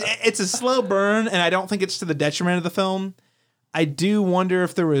 minutes. It's a slow burn, and I don't think it's to the detriment of the film. I do wonder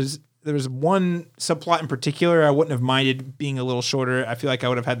if there was one subplot in particular I wouldn't have minded being a little shorter. I feel like I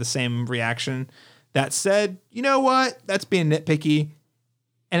would have had the same reaction. That said, you know what? That's being nitpicky.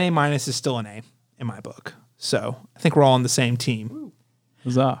 An A minus is still an A in my book. So I think we're all on the same team.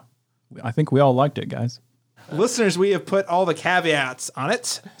 Huzzah. I think we all liked it, guys. Listeners, we have put all the caveats on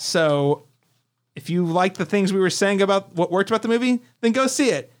it. So if you like the things we were saying about what worked about the movie, then go see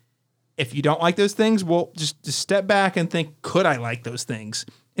it. If you don't like those things, well, just step back and think, could I like those things?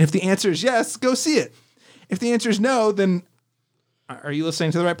 And if the answer is yes, go see it. If the answer is no, then are you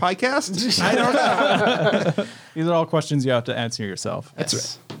listening to the right podcast? I don't know. These are all questions you have to answer yourself. That's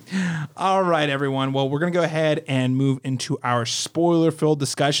right. All right, everyone. Well, we're going to go ahead and move into our spoiler-filled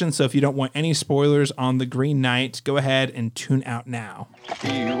discussion. So if you don't want any spoilers on The Green Knight, go ahead and tune out now.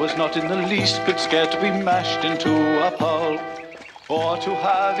 He was not in the least bit scared to be mashed into a pulp, or to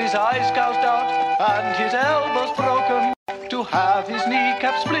have his eyes gouged out and his elbows broken, to to have his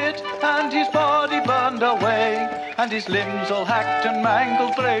kneecap split and his body burned away, and his limbs all hacked and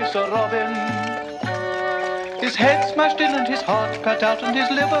mangled, brave Sir Robin. His head smashed in and his heart cut out and his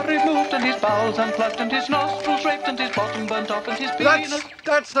liver removed and his bowels unplugged and his nostrils raped and his bottom burnt off and his penis...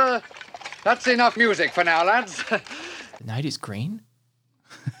 That's enough music for now, lads. The night is green?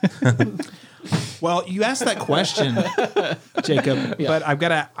 Well, you asked that question, Jacob, but I've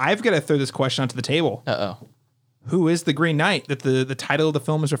got to throw this question onto the table. Uh-oh. Who is the Green Knight that the title of the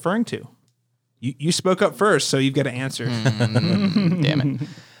film is referring to? You spoke up first, so you've got to answer. Damn it.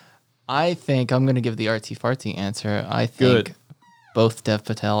 I think I'm going to give the artsy-fartsy answer. I think both Dev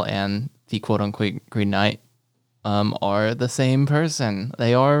Patel and the quote-unquote Green Knight are the same person.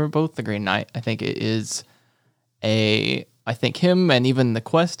 They are both the Green Knight. I think it is I think him and even the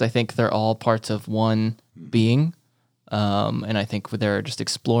quest, I think they're all parts of one being. And I think they're just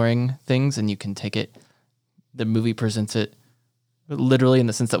exploring things, and you can take it. The movie presents it literally in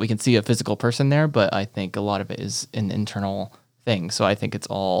the sense that we can see a physical person there, but I think a lot of it is an internal thing. So I think it's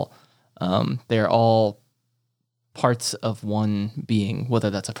all, they're all parts of one being, whether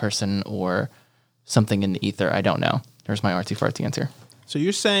that's a person or something in the ether. I don't know. There's my artsy-fartsy answer. So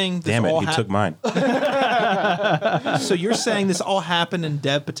you're saying this Damn it, all he took mine. So you're saying this all happened in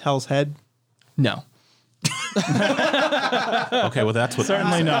Dev Patel's head? No. Okay, well, that's what...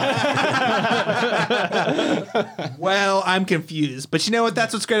 Certainly not. Well, I'm confused. But you know what?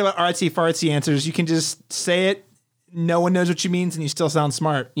 That's what's great about artsy-fartsy answers. You can just say it, no one knows what you means, and you still sound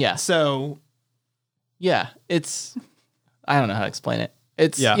smart. Yeah. So... Yeah, it's... I don't know how to explain it.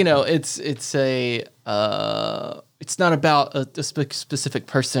 It's, you know, it's a... it's not about a specific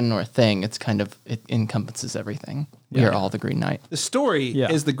person or thing. It's kind of, it encompasses everything. We are all the Green Knight. The story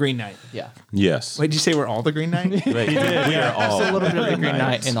is the Green Knight. Yeah. Yes. Wait, did you say we're all the Green Knight? We are all... There's a little bit of the Green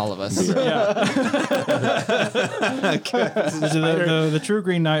Knight in all of us. The true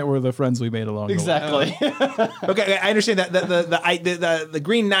Green Knight were the friends we made along the way. Exactly. Okay, I understand that the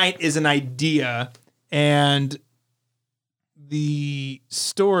Green Knight is an idea, and the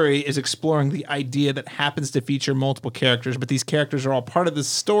story is exploring the idea that happens to feature multiple characters, but these characters are all part of the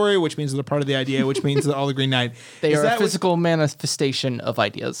story, which means they're part of the idea, which means they're all the Green Knight. They are a physical manifestation of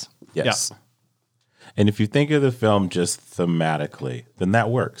ideas. Yes. Yeah. And if you think of the film just thematically, then that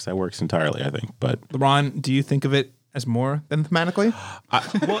works. That works entirely, I think. But LeBron, do you think of it as more than thematically?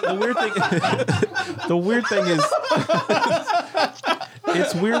 Well, the weird thing is,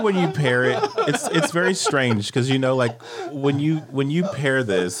 it's weird when you pair it. It's very strange because, you know, like when you pair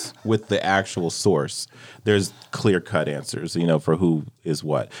this with the actual source, there's clear-cut answers, you know, for who is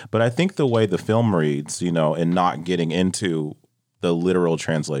what. But I think the way the film reads, you know, and not getting into the literal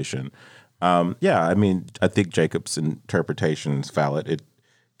translation, I mean, I think Jacob's interpretation is valid.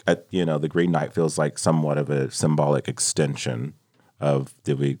 You know, the Green Knight feels like somewhat of a symbolic extension of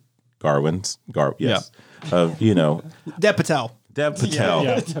Garwin's. Yes. Of, you know, Dev Patel. Dev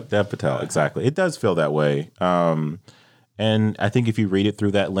Patel, exactly. It does feel that way. And I think if you read it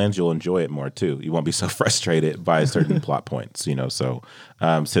through that lens, you'll enjoy it more too. You won't be so frustrated by certain plot points, you know. So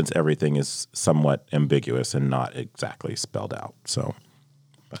since everything is somewhat ambiguous and not exactly spelled out. So,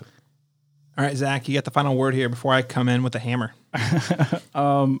 all right, Zach, you got the final word here before I come in with the hammer.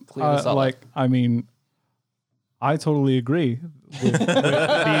 I mean, I totally agree with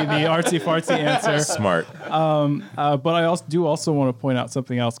the artsy-fartsy answer. Smart. But I also want to point out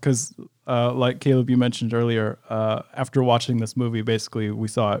something else because, like Caleb, you mentioned earlier, after watching this movie, basically we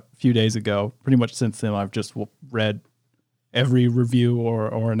saw it a few days ago. Pretty much since then, I've just read every review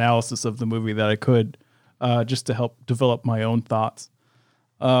or analysis of the movie that I could, just to help develop my own thoughts.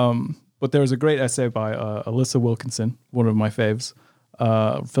 But there was a great essay by Alyssa Wilkinson, one of my faves,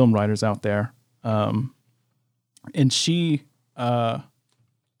 film writers out there. And she read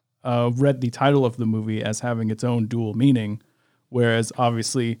the title of the movie as having its own dual meaning, whereas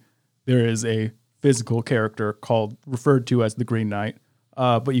obviously there is a physical character referred to as the Green Knight,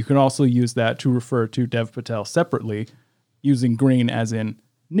 but you can also use that to refer to Dev Patel separately, using green as in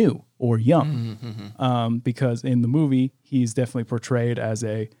new or young, because in the movie he's definitely portrayed as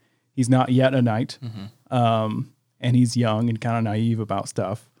he's not yet a knight, and he's young and kind of naive about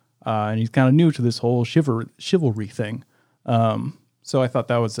stuff. And he's kind of new to this whole chivalry thing. So I thought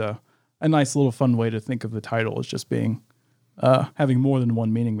that was a nice little fun way to think of the title as just being, having more than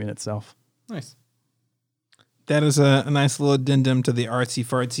one meaning in itself. Nice. That is a nice little addendum to the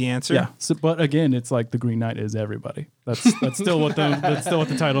artsy-fartsy answer. Yeah. So, but again, it's like the Green Knight is everybody. That's still what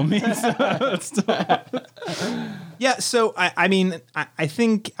the title means. Yeah. So I mean, I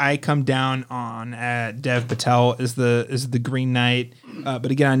think I come down on Dev Patel as the Green Knight.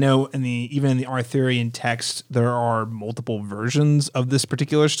 But again, I know even in the Arthurian text, there are multiple versions of this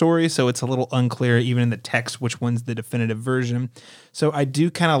particular story, so it's a little unclear even in the text which one's the definitive version. So I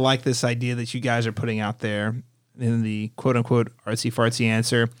do kind of like this idea that you guys are putting out there in the quote unquote artsy fartsy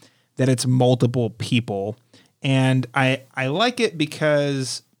answer that it's multiple people. And I like it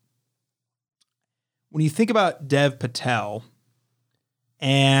because when you think about Dev Patel,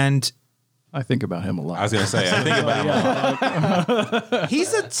 and I think about him a lot. I was going to say, I think about him a lot.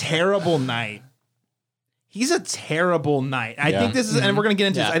 he's a terrible knight. He's a terrible knight. I think this is, and we're going to get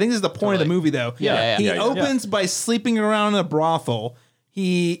into this. I think this is the point of the movie, though. He opens by sleeping around in a brothel.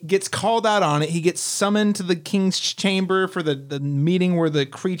 He gets called out on it. He gets summoned to the king's chamber for the meeting where the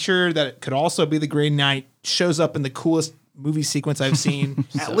creature that could also be the Grey Knight shows up in the coolest movie sequence I've seen,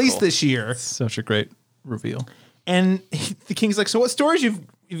 at least this year. Such a great reveal. And the king's like, so what stories you've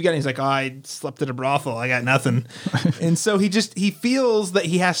got? And he's like, oh, I slept at a brothel. I got nothing. And so he feels that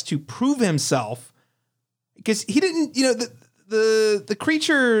he has to prove himself because he didn't, the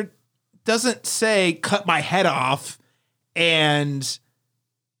creature doesn't say, cut my head off and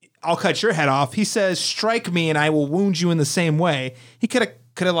I'll cut your head off. He says, strike me and I will wound you in the same way. He could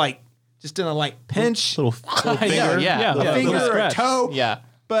have like just done a light pinch, Little finger. a finger or a toe. Yeah.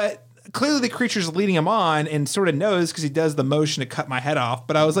 But clearly the creature's leading him on and sort of knows because he does the motion to cut my head off.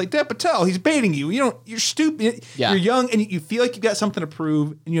 But I was like, Dev Patel, he's baiting you. You're stupid. Yeah. You're young and you feel like you've got something to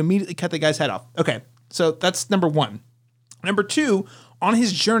prove and you immediately cut the guy's head off. Okay. So that's number one. Number two, on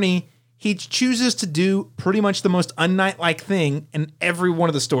his journey, he chooses to do pretty much the most unknight-like thing in every one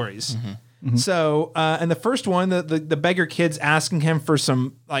of the stories. So, in the first one, the beggar kid's asking him for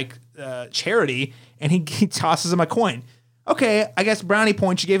some charity, and he tosses him a coin. Okay, I guess brownie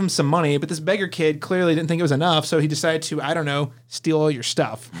points. You gave him some money, but this beggar kid clearly didn't think it was enough, so he decided to, I don't know, steal all your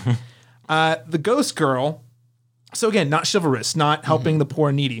stuff. The ghost girl. So again, not chivalrous, not helping the poor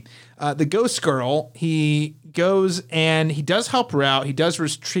and needy. The ghost girl, he goes and he does help her out. He does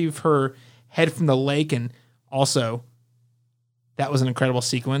retrieve her head from the lake, and also that was an incredible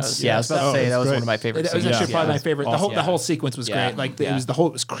sequence. I was about to say that was one of my favorite. It was actually probably my favorite. Awesome. The whole sequence was great. Like Yeah. it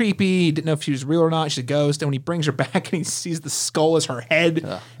was creepy. He didn't know if she was real or not. She's a ghost, and when he brings her back and he sees the skull as her head,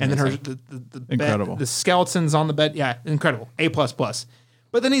 and then Incredible. the skeletons on the bed. Yeah, incredible. A++.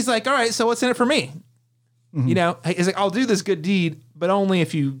 But then he's like, all right, so what's in it for me? He's like, I'll do this good deed, but only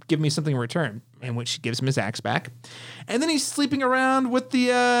if you give me something in return. And which she gives him his axe back. And then he's sleeping around with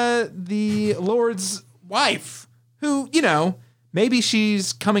the Lord's wife, who, maybe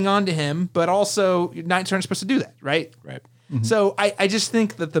she's coming on to him, but also knights aren't supposed to do that, right? Right. So I just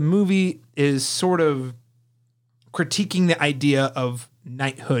think that the movie is sort of critiquing the idea of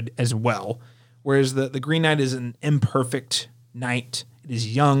knighthood as well, whereas the Green Knight is an imperfect knight. It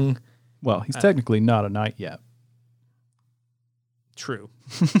is young. Well, he's technically not a knight yet. True.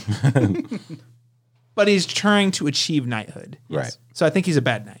 But he's trying to achieve knighthood. Right. So I think he's a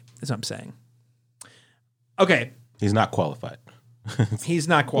bad knight, is what I'm saying. Okay. He's not qualified. He's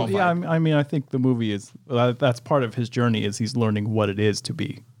not qualified. Well, I mean, I think the movie is, that's part of his journey is he's learning what it is to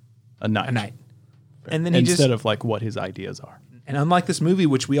be a knight. A knight. And then Instead of like what his ideas are. And unlike this movie,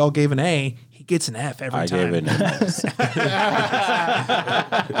 which we all gave an A, he gets an F every time. I gave it an S.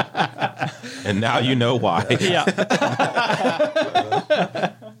 And now you know why.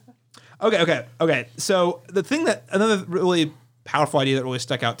 Okay. So another really powerful idea that really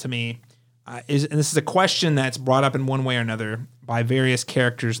stuck out to me is, and this is a question that's brought up in one way or another by various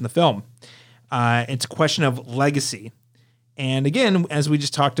characters in the film. It's a question of legacy. And again, as we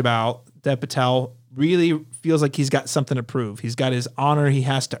just talked about, Dev Patel really feels like he's got something to prove. He's got his honor he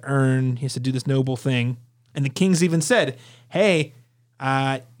has to earn. He has to do this noble thing. And the king's even said, hey,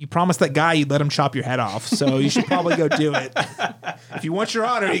 you promised that guy you'd let him chop your head off, so you should probably go do it. If you want your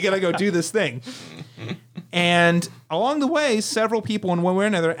honor, you got to go do this thing. And along the way, several people in one way or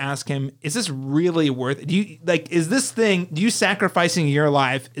another ask him, is this really worth it? Do you sacrificing your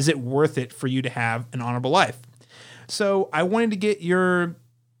life, is it worth it for you to have an honorable life? So I wanted to get your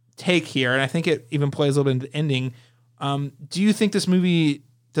take here, and I think it even plays a little bit into the ending. Do you think this movie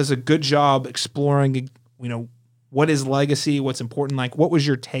does a good job exploring, what is legacy, what's important? Like, what was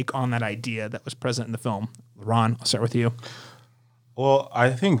your take on that idea that was present in the film? Ron, I'll start with you. Well, I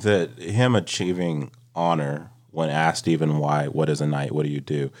think that him achieving honor, when asked even what is a knight, what do you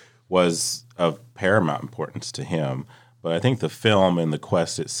do, was of paramount importance to him. But I think the film and the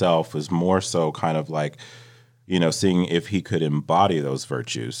quest itself is more so kind of like, seeing if he could embody those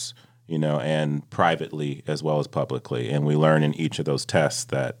virtues, and privately as well as publicly. And we learn in each of those tests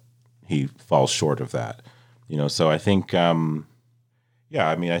that he falls short of that. So I think, I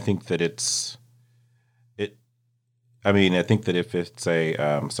think that I mean, I think that if it's sorry,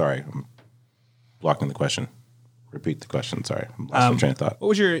 I'm blocking the question. Repeat the question. Sorry, I'm lost my train of thought. What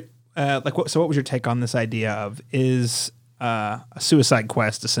was your what was your take on this idea of is a suicide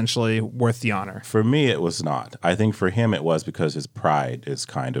quest essentially worth the honor? For me, it was not. I think for him, it was because his pride is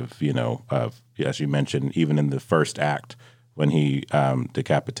kind of, as you mentioned, even in the first act when he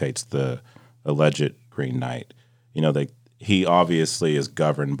decapitates the alleged Green Knight, he obviously is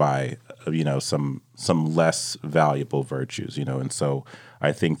governed by, some less valuable virtues, and so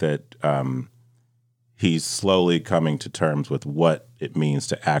I think that he's slowly coming to terms with what it means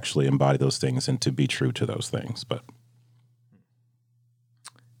to actually embody those things and to be true to those things. But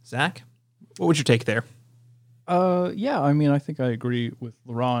Zach, what would your take there? Yeah, I mean, I think I agree with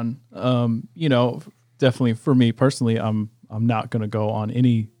Laurent. Definitely for me personally, I'm not going to go on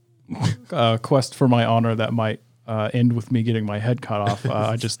any quest for my honor that might end with me getting my head cut off.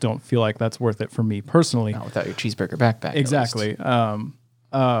 I just don't feel like that's worth it for me personally. Not without your cheeseburger backpack. Exactly.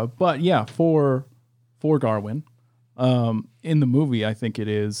 But yeah, for Garwin, in the movie, I think it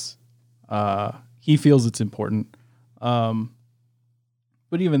is, he feels it's important.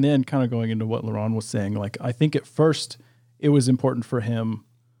 But even then, kind of going into what Laurent was saying, like, I think at first it was important for him,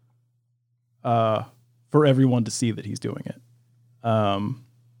 for everyone to see that he's doing it.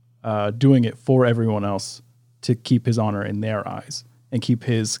 Doing it for everyone else to keep his honor in their eyes and keep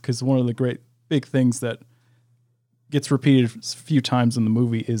because one of the great big things that gets repeated a few times in the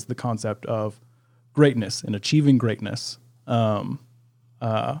movie is the concept of greatness and achieving greatness. And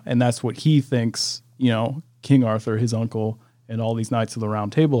that's what he thinks, King Arthur, his uncle, and all these Knights of the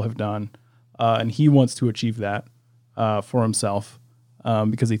Round Table have done. And he wants to achieve that for himself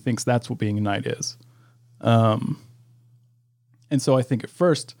because he thinks that's what being a knight is. And so I think at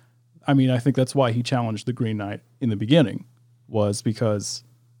first, I think that's why he challenged the Green Knight in the beginning, was because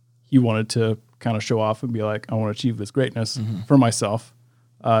he wanted to kind of show off and be like, I want to achieve this greatness for myself.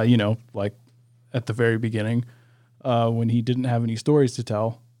 Like at the very beginning, when he didn't have any stories to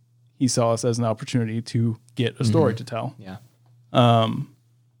tell, he saw us as an opportunity to get a story to tell. Yeah.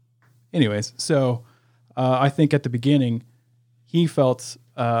 Anyways, so I think at the beginning, he felt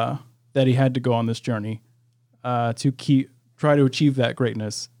that he had to go on this journey to try to achieve that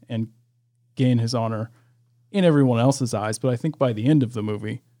greatness and gain his honor in everyone else's eyes. But I think by the end of the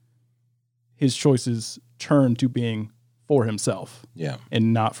movie, his choices turn to being for himself,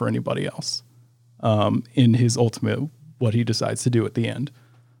 and not for anybody else. In his ultimate, what he decides to do at the end,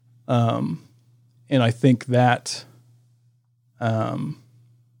 and I think that, and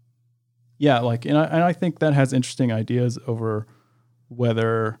I think that has interesting ideas over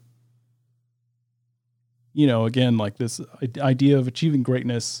whether, again, like this idea of achieving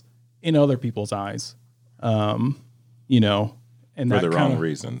greatness in other people's eyes, and for the wrong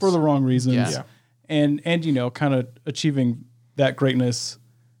reasons. For the wrong reasons. Yeah. And kind of achieving that greatness,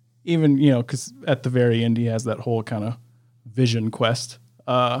 even, because at the very end, he has that whole kind of vision quest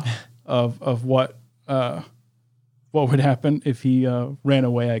of what would happen if he ran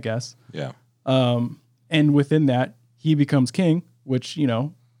away, I guess. Yeah. And within that, he becomes king, which,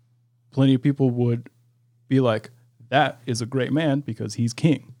 plenty of people would be like, that is a great man because he's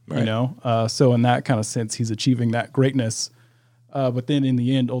king, right. So in that kind of sense, he's achieving that greatness. But then in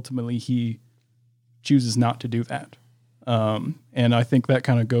the end, ultimately, he chooses not to do that. And I think that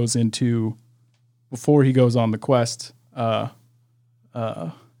kind of goes into, before he goes on the quest,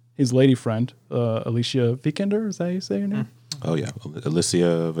 his lady friend, Alicia Vikander, is that how you say her name? Oh, yeah.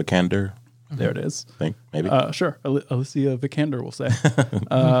 Alicia Vikander. There it is. Think, maybe. Sure. Alicia Vikander, we'll say.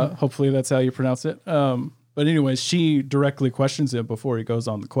 Hopefully that's how you pronounce it. But anyways, she directly questions him before he goes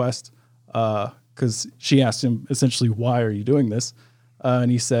on the quest, because she asked him essentially, why are you doing this?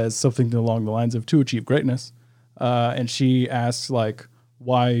 And he says something along the lines of, to achieve greatness. And she asks, like,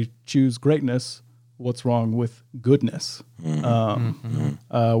 why choose greatness? What's wrong with goodness?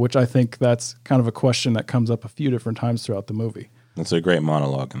 Which I think that's kind of a question that comes up a few different times throughout the movie. It's a great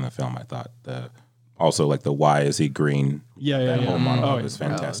monologue in the film, I thought. Also, like the why is he green? That whole monologue is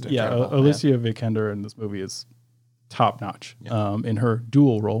fantastic. Alicia Vikander in this movie is top notch in her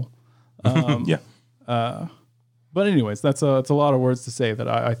dual role. But anyways, it's a lot of words to say that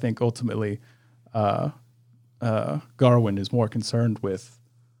I think ultimately Garwin is more concerned with.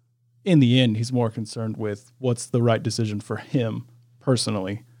 In the end, he's more concerned with what's the right decision for him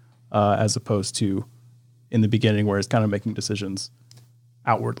personally, as opposed to in the beginning where he's kind of making decisions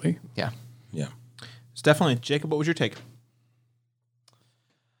outwardly. Yeah. It's definitely. Jacob, what was your take?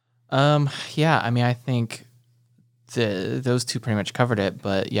 I think those two pretty much covered it.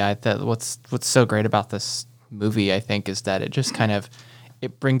 But yeah, what's so great about this movie, I think, is that it just kind of,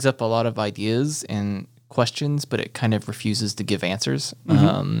 it brings up a lot of ideas and questions, but it kind of refuses to give answers.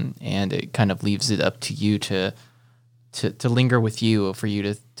 And it kind of leaves it up to you to linger with you, for you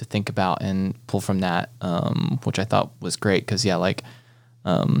to think about and pull from that, which I thought was great. Cause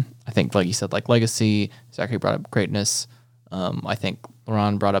I think like you said, like legacy, Zachary brought up greatness. I think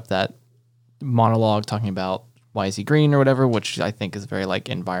Laurent brought up that monologue talking about why is he green or whatever, which I think is very like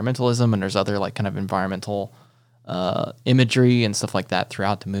environmentalism, and there's other like kind of environmental imagery and stuff like that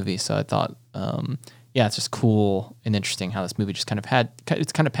throughout the movie. So I thought, it's just cool and interesting how this movie just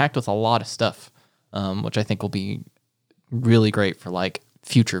it's kind of packed with a lot of stuff, which I think will be really great for like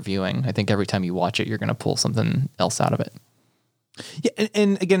future viewing. I think every time you watch it, you're going to pull something else out of it. Yeah,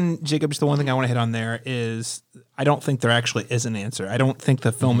 and again, Jacob, just the one thing I want to hit on there is I don't think there actually is an answer. I don't think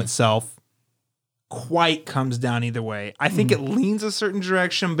the film itself quite comes down either way. I think it leans a certain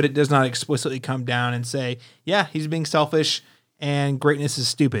direction, but it does not explicitly come down and say, yeah, he's being selfish and greatness is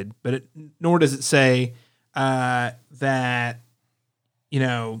stupid. But nor does it say that,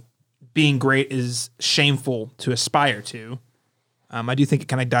 being great is shameful to aspire to. I do think it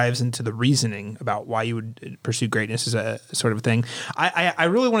kind of dives into the reasoning about why you would pursue greatness as a sort of a thing. I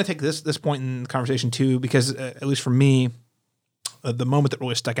really want to take this point in the conversation too, because at least for me, the moment that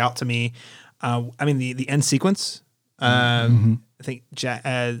really stuck out to me, the end sequence. I think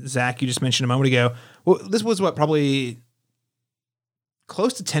Zach, you just mentioned a moment ago. Well, this was probably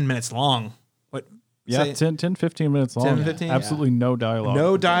close to 10 minutes long. Yeah, 10, 15 minutes long. 10, 15? Absolutely no dialogue.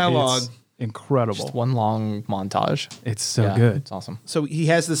 No dialogue. It's incredible. Just one long montage. It's so good. It's awesome. So he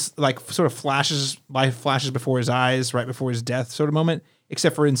has this like sort of life flashes before his eyes, right before his death sort of moment,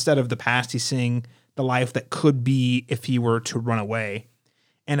 except for instead of the past, he's seeing the life that could be if he were to run away.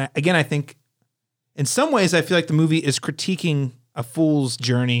 And again, I think in some ways, I feel like the movie is critiquing a fool's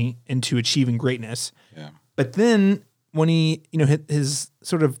journey into achieving greatness. Yeah. But then when he, his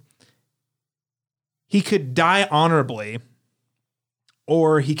sort of, he could die honorably,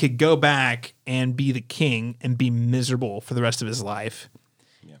 or he could go back and be the king and be miserable for the rest of his life.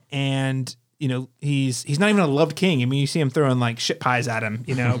 Yeah. And, he's not even a loved king. I mean, you see him throwing like shit pies at him,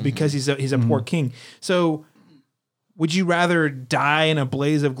 because he's a poor king. So would you rather die in a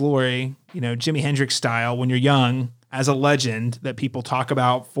blaze of glory, Jimi Hendrix style, when you're young, as a legend that people talk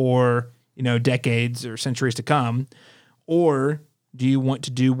about for, decades or centuries to come? Or do you want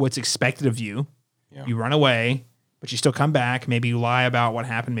to do what's expected of you? Yeah. You run away, but you still come back. Maybe you lie about what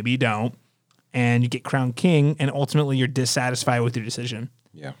happened. Maybe you don't. And you get crowned king, and ultimately you're dissatisfied with your decision.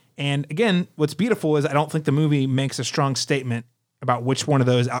 Yeah. And again, what's beautiful is I don't think the movie makes a strong statement about which one of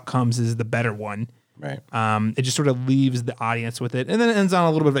those outcomes is the better one. Right. It just sort of leaves the audience with it. And then it ends on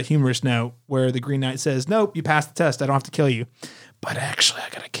a little bit of a humorous note where the Green Knight says, nope, you passed the test. I don't have to kill you. But actually, I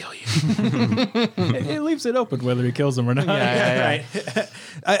got to kill you. It leaves it open whether he kills him or not. Right.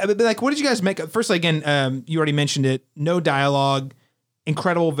 What did you guys make? Firstly, again, you already mentioned it. No dialogue,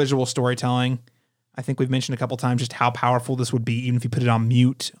 incredible visual storytelling. I think we've mentioned a couple times just how powerful this would be, even if you put it on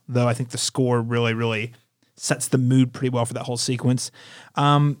mute, though I think the score really, really sets the mood pretty well for that whole sequence.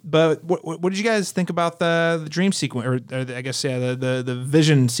 But what did you guys think about the dream sequence, or the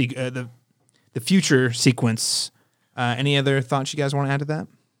vision, the future sequence? Any other thoughts you guys want to add to that?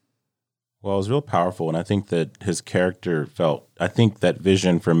 Well, it was real powerful, and I think that his character I think that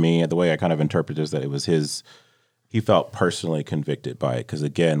vision for me, the way I kind of interpret it is that it was he felt personally convicted by it, because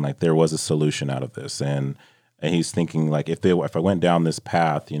again, like there was a solution out of this, and he's thinking like if I went down this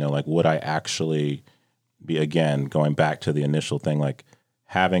path, like would I actually be, again, going back to the initial thing, like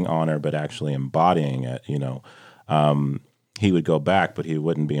having honor, but actually embodying it, he would go back, but he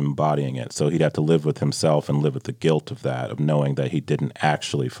wouldn't be embodying it. So he'd have to live with himself and live with the guilt of that, of knowing that he didn't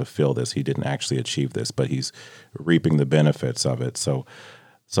actually fulfill this. He didn't actually achieve this, but he's reaping the benefits of it. So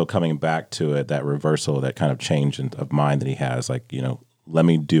coming back to it, that reversal, that kind of change of mind that he has, like, let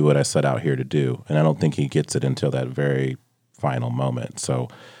me do what I set out here to do. And I don't think he gets it until that very final moment. So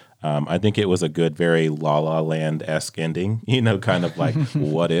I think it was a good, very La La Land-esque ending, kind of like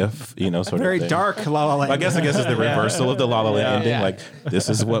what if, sort of very thing. dark La La Land. I guess it's the reversal of the La La Land ending. Yeah. Like this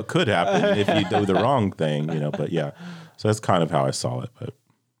is what could happen if you do the wrong thing, but yeah. So that's kind of how I saw it. But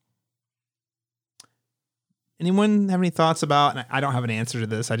anyone have any thoughts about, and I don't have an answer to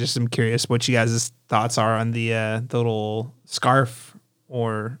this, I just am curious what you guys' thoughts are on the little scarf,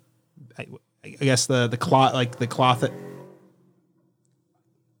 or I guess the cloth, like the cloth that,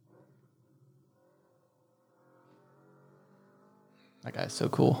 That guy's so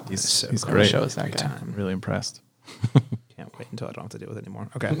cool. He's Cool great. Show us that guy. I'm really impressed. can't wait until I don't have to deal with it anymore.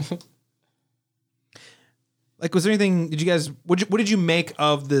 Okay. Like, was there anything, what did you make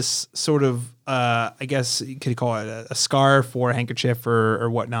of this sort of, I guess, could you call it a scarf or a handkerchief or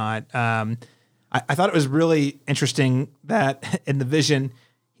whatnot? I thought it was really interesting that in the vision,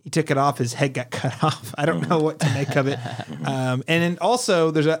 he took it off, his head got cut off. I don't know what to make of it. And then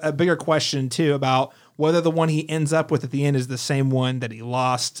also there's a bigger question too about whether the one he ends up with at the end is the same one that he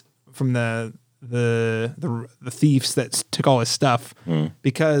lost from the thieves that took all his stuff,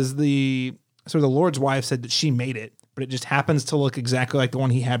 because the Lord's wife said that she made it, but it just happens to look exactly like the one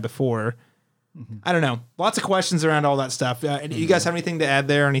he had before. I don't know. Lots of questions around all that stuff. You guys have anything to add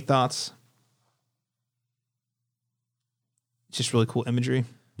there? Any thoughts? It's just really cool imagery.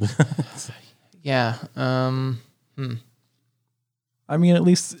 Yeah. I mean, at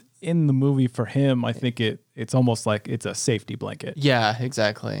least in the movie for him, I think it's almost like it's a safety blanket. Yeah,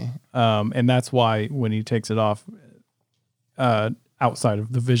 exactly. And that's why when he takes it off, outside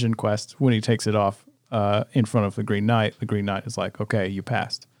of the Vision quest, when he takes it off in front of the Green Knight is like, okay, you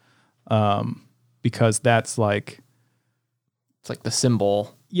passed. Because that's like... It's like the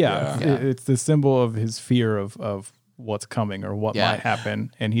symbol. Yeah. It's the symbol of his fear of what's coming or what might happen,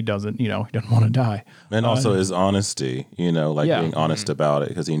 and he doesn't want to die. And also his honesty, being honest about it,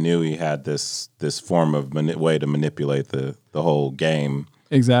 because he knew he had this form of way to manipulate the whole game.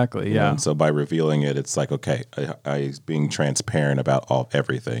 Exactly, yeah. And so by revealing it, it's like, okay, he's being transparent about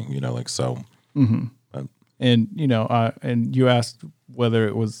everything, so. Mm-hmm. And, and you asked whether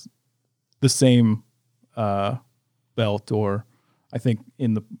it was the same belt, or I think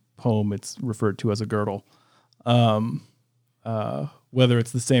in the poem it's referred to as a girdle. Whether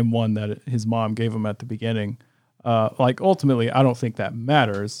it's the same one that his mom gave him at the beginning. Ultimately, I don't think that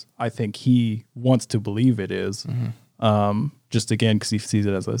matters. I think he wants to believe it is. Just again, because he sees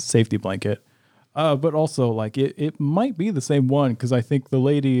it as a safety blanket. But also, it might be the same one, because I think the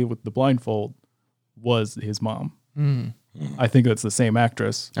lady with the blindfold was his mom. I think that's the same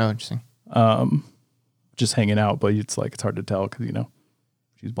actress. Oh, interesting. Just hanging out, but it's hard to tell because,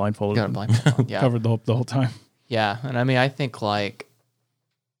 she's blindfolded. Got a blindfold, yeah. Covered the whole time. Yeah, and I mean, I think I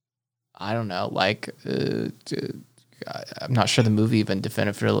don't know, I'm not sure the movie even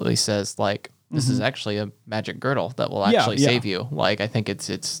definitively says this is actually a magic girdle that will actually save you. I think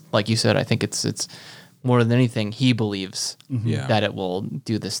it's like you said. I think it's more than anything he believes that it will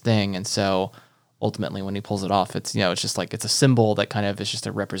do this thing, and so ultimately when he pulls it off, it's it's just it's a symbol that kind of is just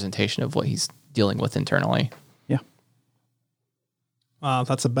a representation of what he's dealing with internally.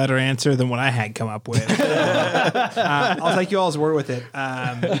 That's a better answer than what I had come up with. I'll take you all's word with it,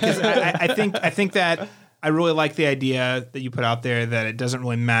 because I think that I really like the idea that you put out there that it doesn't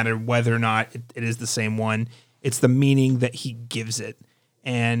really matter whether or not it is the same one. It's the meaning that he gives it,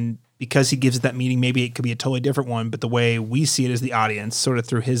 and because he gives it that meaning, maybe it could be a totally different one. But the way we see it as the audience, sort of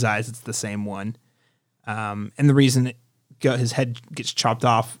through his eyes, it's the same one. And the reason his head gets chopped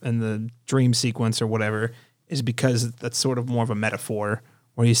off in the dream sequence or whatever is because that's sort of more of a metaphor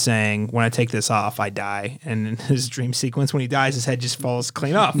where he's saying, when I take this off, I die. And in his dream sequence, when he dies, his head just falls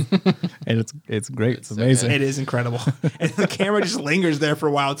clean off. And it's great. It's amazing. It is incredible. And the camera just lingers there for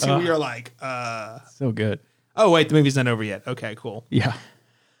a while, too. You're like, so good. Oh, wait, the movie's not over yet. Okay, cool. Yeah.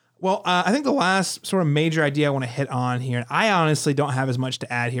 Well, I think the last sort of major idea I want to hit on here, and I honestly don't have as much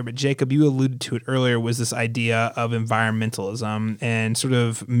to add here, but Jacob, you alluded to it earlier, was this idea of environmentalism and sort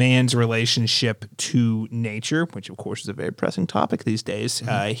of man's relationship to nature, which of course is a very pressing topic these days,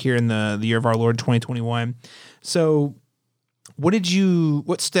 here in the year of our Lord 2021. So what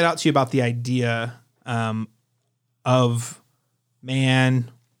stood out to you about the idea of man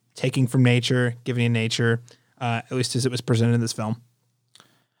taking from nature, giving in nature, at least as it was presented in this film?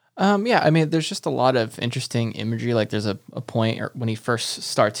 I mean, there's just a lot of interesting imagery. There's a point when he first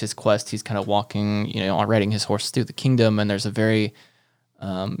starts his quest, he's kind of walking, riding his horse through the kingdom, and there's a very,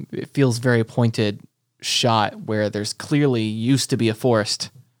 it feels very pointed shot where there's clearly used to be a forest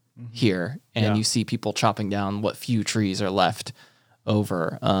here, and you see people chopping down what few trees are left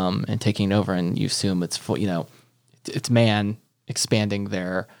over, and taking over, and you assume it's it's man expanding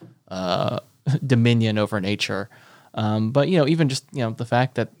their dominion over nature. But even just the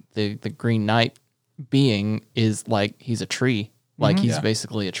fact that the Green Knight being is he's a tree, he's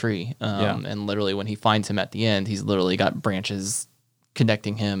basically a tree. And literally when he finds him at the end, he's literally got branches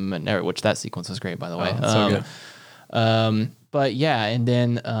connecting him, and which that sequence was great, by the way. So good. But yeah, and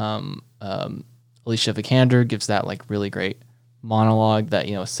then Alicia Vikander gives that really great monologue that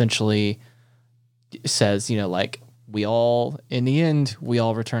essentially says we all, in the end, we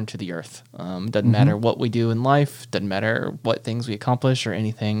all return to the earth. Doesn't matter what we do in life, doesn't matter what things we accomplish or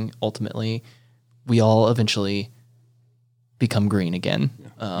anything. Ultimately, we all eventually become green again.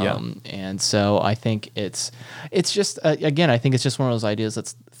 And so I think it's just, again, I think it's just one of those ideas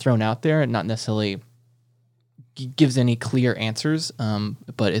that's thrown out there and not necessarily gives any clear answers,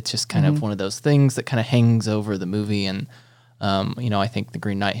 but it's just kind of one of those things that kind of hangs over the movie. And, I think the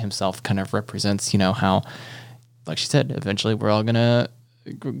Green Knight himself kind of represents, how, like she said, eventually we're all going to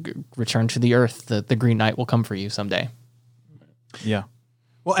return to the earth. The Green Knight will come for you someday. Yeah.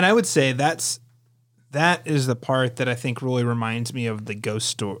 Well, and I would say that is the part that I think really reminds me of the ghost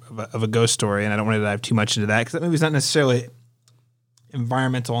story of a ghost story, and I don't want to dive too much into that because that movie's not necessarily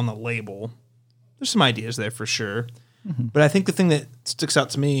environmental on the label. There's some ideas there for sure, but I think the thing that sticks out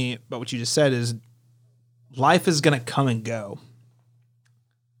to me about what you just said is life is going to come and go,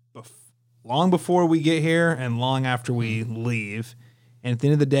 long before we get here and long after we leave, and at the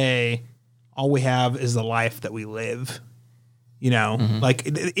end of the day, all we have is the life that we live. Like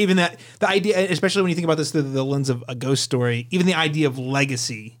even that, the idea, especially when you think about this through the lens of a ghost story, even the idea of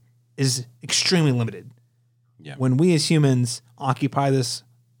legacy is extremely limited. Yeah. When we as humans occupy this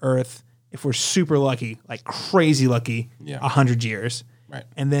earth, if we're super lucky, like crazy lucky, 100 years. Right.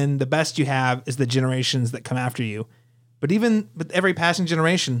 And then the best you have is the generations that come after you. But even with every passing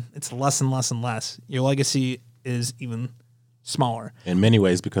generation, it's less and less and less. Your legacy is even smaller. In many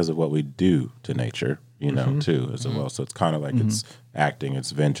ways because of what we do to nature. Too, as well. So it's kind of like it's acting its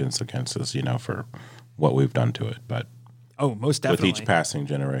vengeance against us, for what we've done to it. But most definitely. with each passing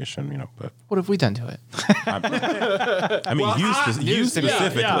generation, but What have we done to it? I mean, you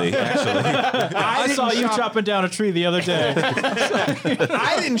specifically, actually. I saw you chopping down a tree the other day.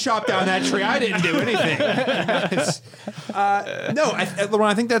 I didn't chop down that tree. I didn't do anything. Lauren,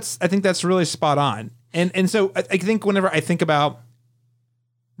 I think that's really spot on. And so I think whenever I think about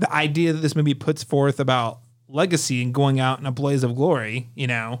the idea that this movie puts forth about legacy and going out in a blaze of glory,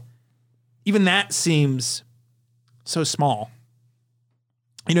 even that seems so small.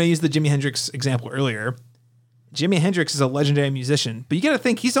 I used the Jimi Hendrix example earlier. Jimi Hendrix is a legendary musician, but you got to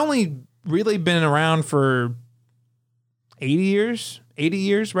think he's only really been around for 80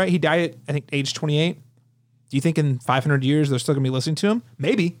 years, right? He died at, I think, age 28. Do you think in 500 years they're still going to be listening to him?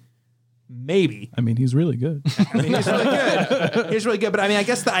 Maybe. I mean, he's really good. He's really good. He's really good. But I mean, I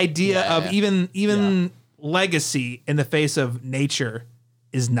guess the idea of even legacy in the face of nature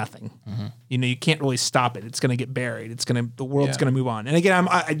is nothing. You can't really stop it. It's going to get buried. The world's going to move on. And again,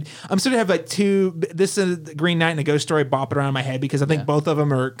 I'm sort of have like this is the Green Knight and the Ghost Story bopping around in my head because I think both of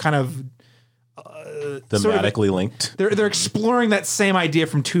them are kind of thematically linked. They're exploring that same idea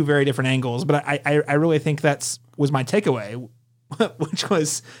from two very different angles. But I really think was my takeaway. Which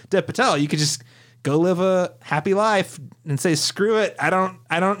was Dev Patel. You could just go live a happy life and say, screw it. I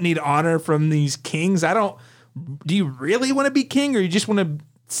don't need honor from these kings. Do you really want to be king or you just want to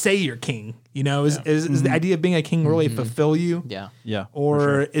say you're king? Is the idea of being a king really fulfill you? Yeah. Yeah.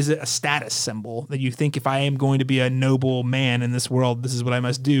 Or is it a status symbol that you think if I am going to be a noble man in this world, this is what I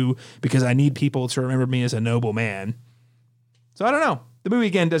must do because I need people to remember me as a noble man? So I don't know. The movie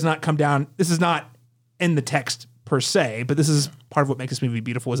again does not come down. This is not in the text per se, but this is part of what makes this movie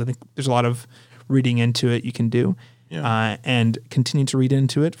beautiful is I think there's a lot of reading into it you can do and continue to read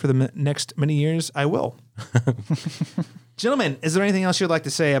into it for the next many years. I will. Gentlemen, is there anything else you'd like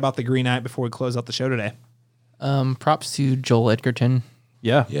to say about The Green Knight before we close out the show today? Props to Joel Edgerton.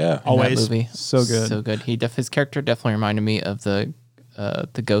 Yeah. Always. Movie. So good. So good. His character definitely reminded me of the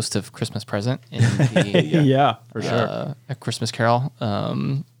ghost of Christmas Present in the Yeah, for sure. A Christmas Carol.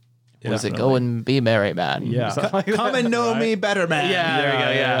 Was it Go and Be Merry Man? Yeah. Come and know me better, man. Yeah, there we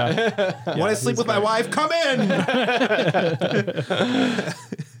go. Yeah. Want to sleep with my wife? Come in.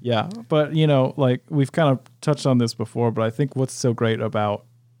 Yeah, but like we've kind of touched on this before, but I think what's so great about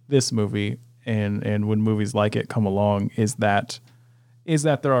this movie and when movies like it come along is that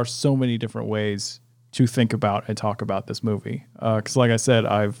there are so many different ways to think about and talk about this movie. Because like I said,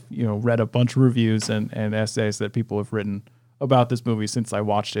 I've read a bunch of reviews and essays that people have written about this movie since I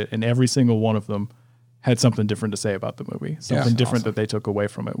watched it, and every single one of them had something different to say about the movie, something different that they took away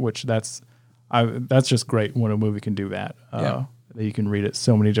from it, which that's just great when a movie can do that. That you can read it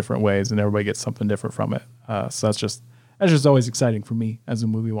so many different ways and everybody gets something different from it. So that's just always exciting for me as a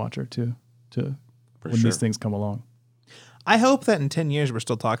movie watcher to when these things come along. I hope that in 10 years we're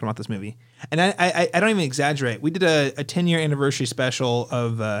still talking about this movie. And I don't even exaggerate. We did a 10-year anniversary special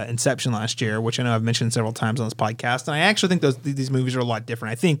of Inception last year, which I know I've mentioned several times on this podcast. And I actually think these movies are a lot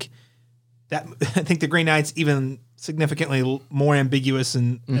different. I think The Green Knight's even significantly more ambiguous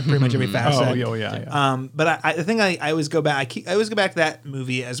in pretty much every facet. Oh yeah. But I think I always go back. I always go back to that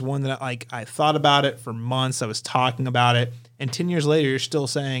movie as one that I thought about it for months. I was talking about it, and 10 years later, you're still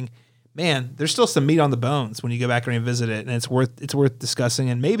saying, "Man, there's still some meat on the bones when you go back and revisit it, and it's worth discussing."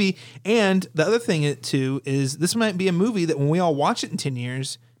 And maybe, and the other thing too is this might be a movie that when we all watch it in 10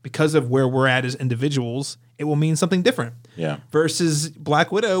 years, because of where we're at as individuals, it will mean something different. Yeah. Versus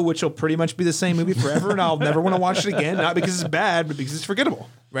Black Widow, which will pretty much be the same movie forever, and I'll never want to watch it again. Not because it's bad, but because it's forgettable.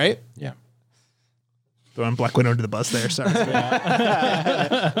 Right? Yeah. Throwing Black Widow under the bus there. Sorry.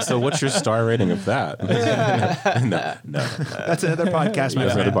 So what's your star rating of that? No. That's another podcast.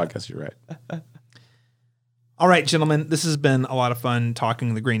 That's another podcast. You're right. All right, gentlemen, this has been a lot of fun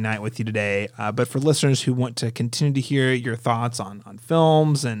talking The Green Knight with you today. But for listeners who want to continue to hear your thoughts on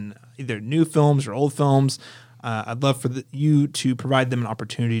films and either new films or old films, I'd love for you to provide them an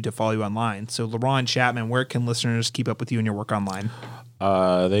opportunity to follow you online. So, LaRon Chapman, where can listeners keep up with you and your work online?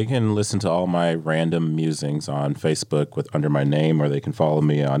 They can listen to all my random musings on Facebook under my name, or they can follow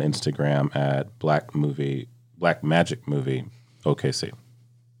me on Instagram at Black Magic Movie OKC.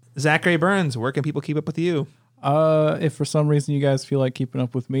 Zachary Burns, where can people keep up with you? If for some reason you guys feel like keeping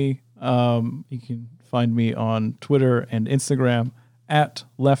up with me, you can find me on Twitter and Instagram at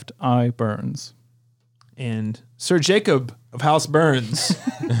Left Eye Burns. And Sir Jacob of House Burns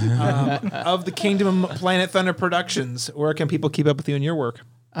of the Kingdom Planet Thunder Productions, where can people keep up with you and your work?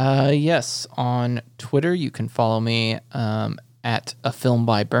 Yes, on Twitter you can follow me at A Film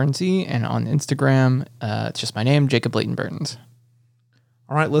by Burnsy, and on Instagram it's just my name, Jacob Layton Burns.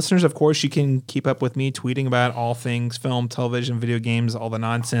 All right, listeners, of course, you can keep up with me tweeting about all things film, television, video games, all the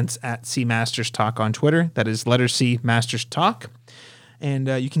nonsense at C Masters Talk on Twitter. That is letter C Masters Talk. And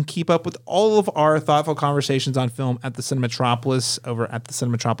you can keep up with all of our thoughtful conversations on film at the Cinematropolis over at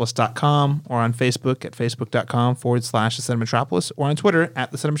thecinematropolis.com, or on Facebook at facebook.com/thecinematropolis, or on Twitter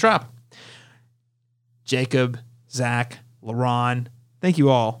at the Cinematrop. Jacob, Zach, LaRon, thank you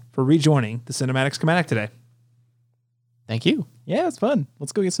all for rejoining the Cinematic Schematic today. Thank you. Yeah, it's fun.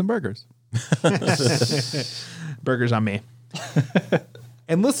 Let's go get some burgers. Burgers on me.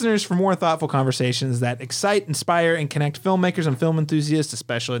 And listeners, for more thoughtful conversations that excite, inspire, and connect filmmakers and film enthusiasts,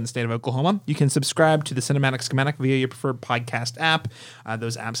 especially in the state of Oklahoma, you can subscribe to the Cinematic Schematic via your preferred podcast app.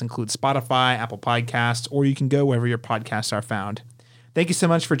 Those apps include Spotify, Apple Podcasts, or you can go wherever your podcasts are found. Thank you so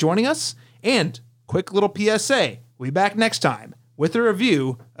much for joining us. And quick little PSA, we'll be back next time with a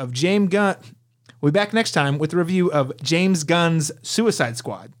review of James Gunn's Suicide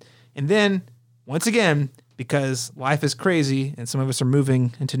Squad. And then, once again, because life is crazy and some of us are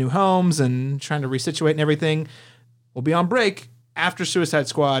moving into new homes and trying to resituate and everything, we'll be on break after Suicide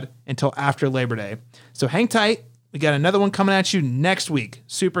Squad until after Labor Day. So hang tight. We got another one coming at you next week.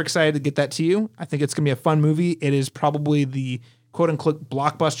 Super excited to get that to you. I think it's going to be a fun movie. It is probably the quote-unquote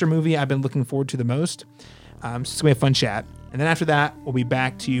blockbuster movie I've been looking forward to the most. So it's going to be a fun chat. And then after that, we'll be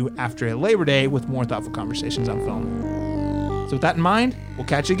back to you after a Labor Day with more thoughtful conversations on film. So with that in mind, we'll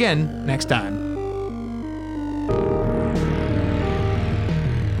catch you again next time.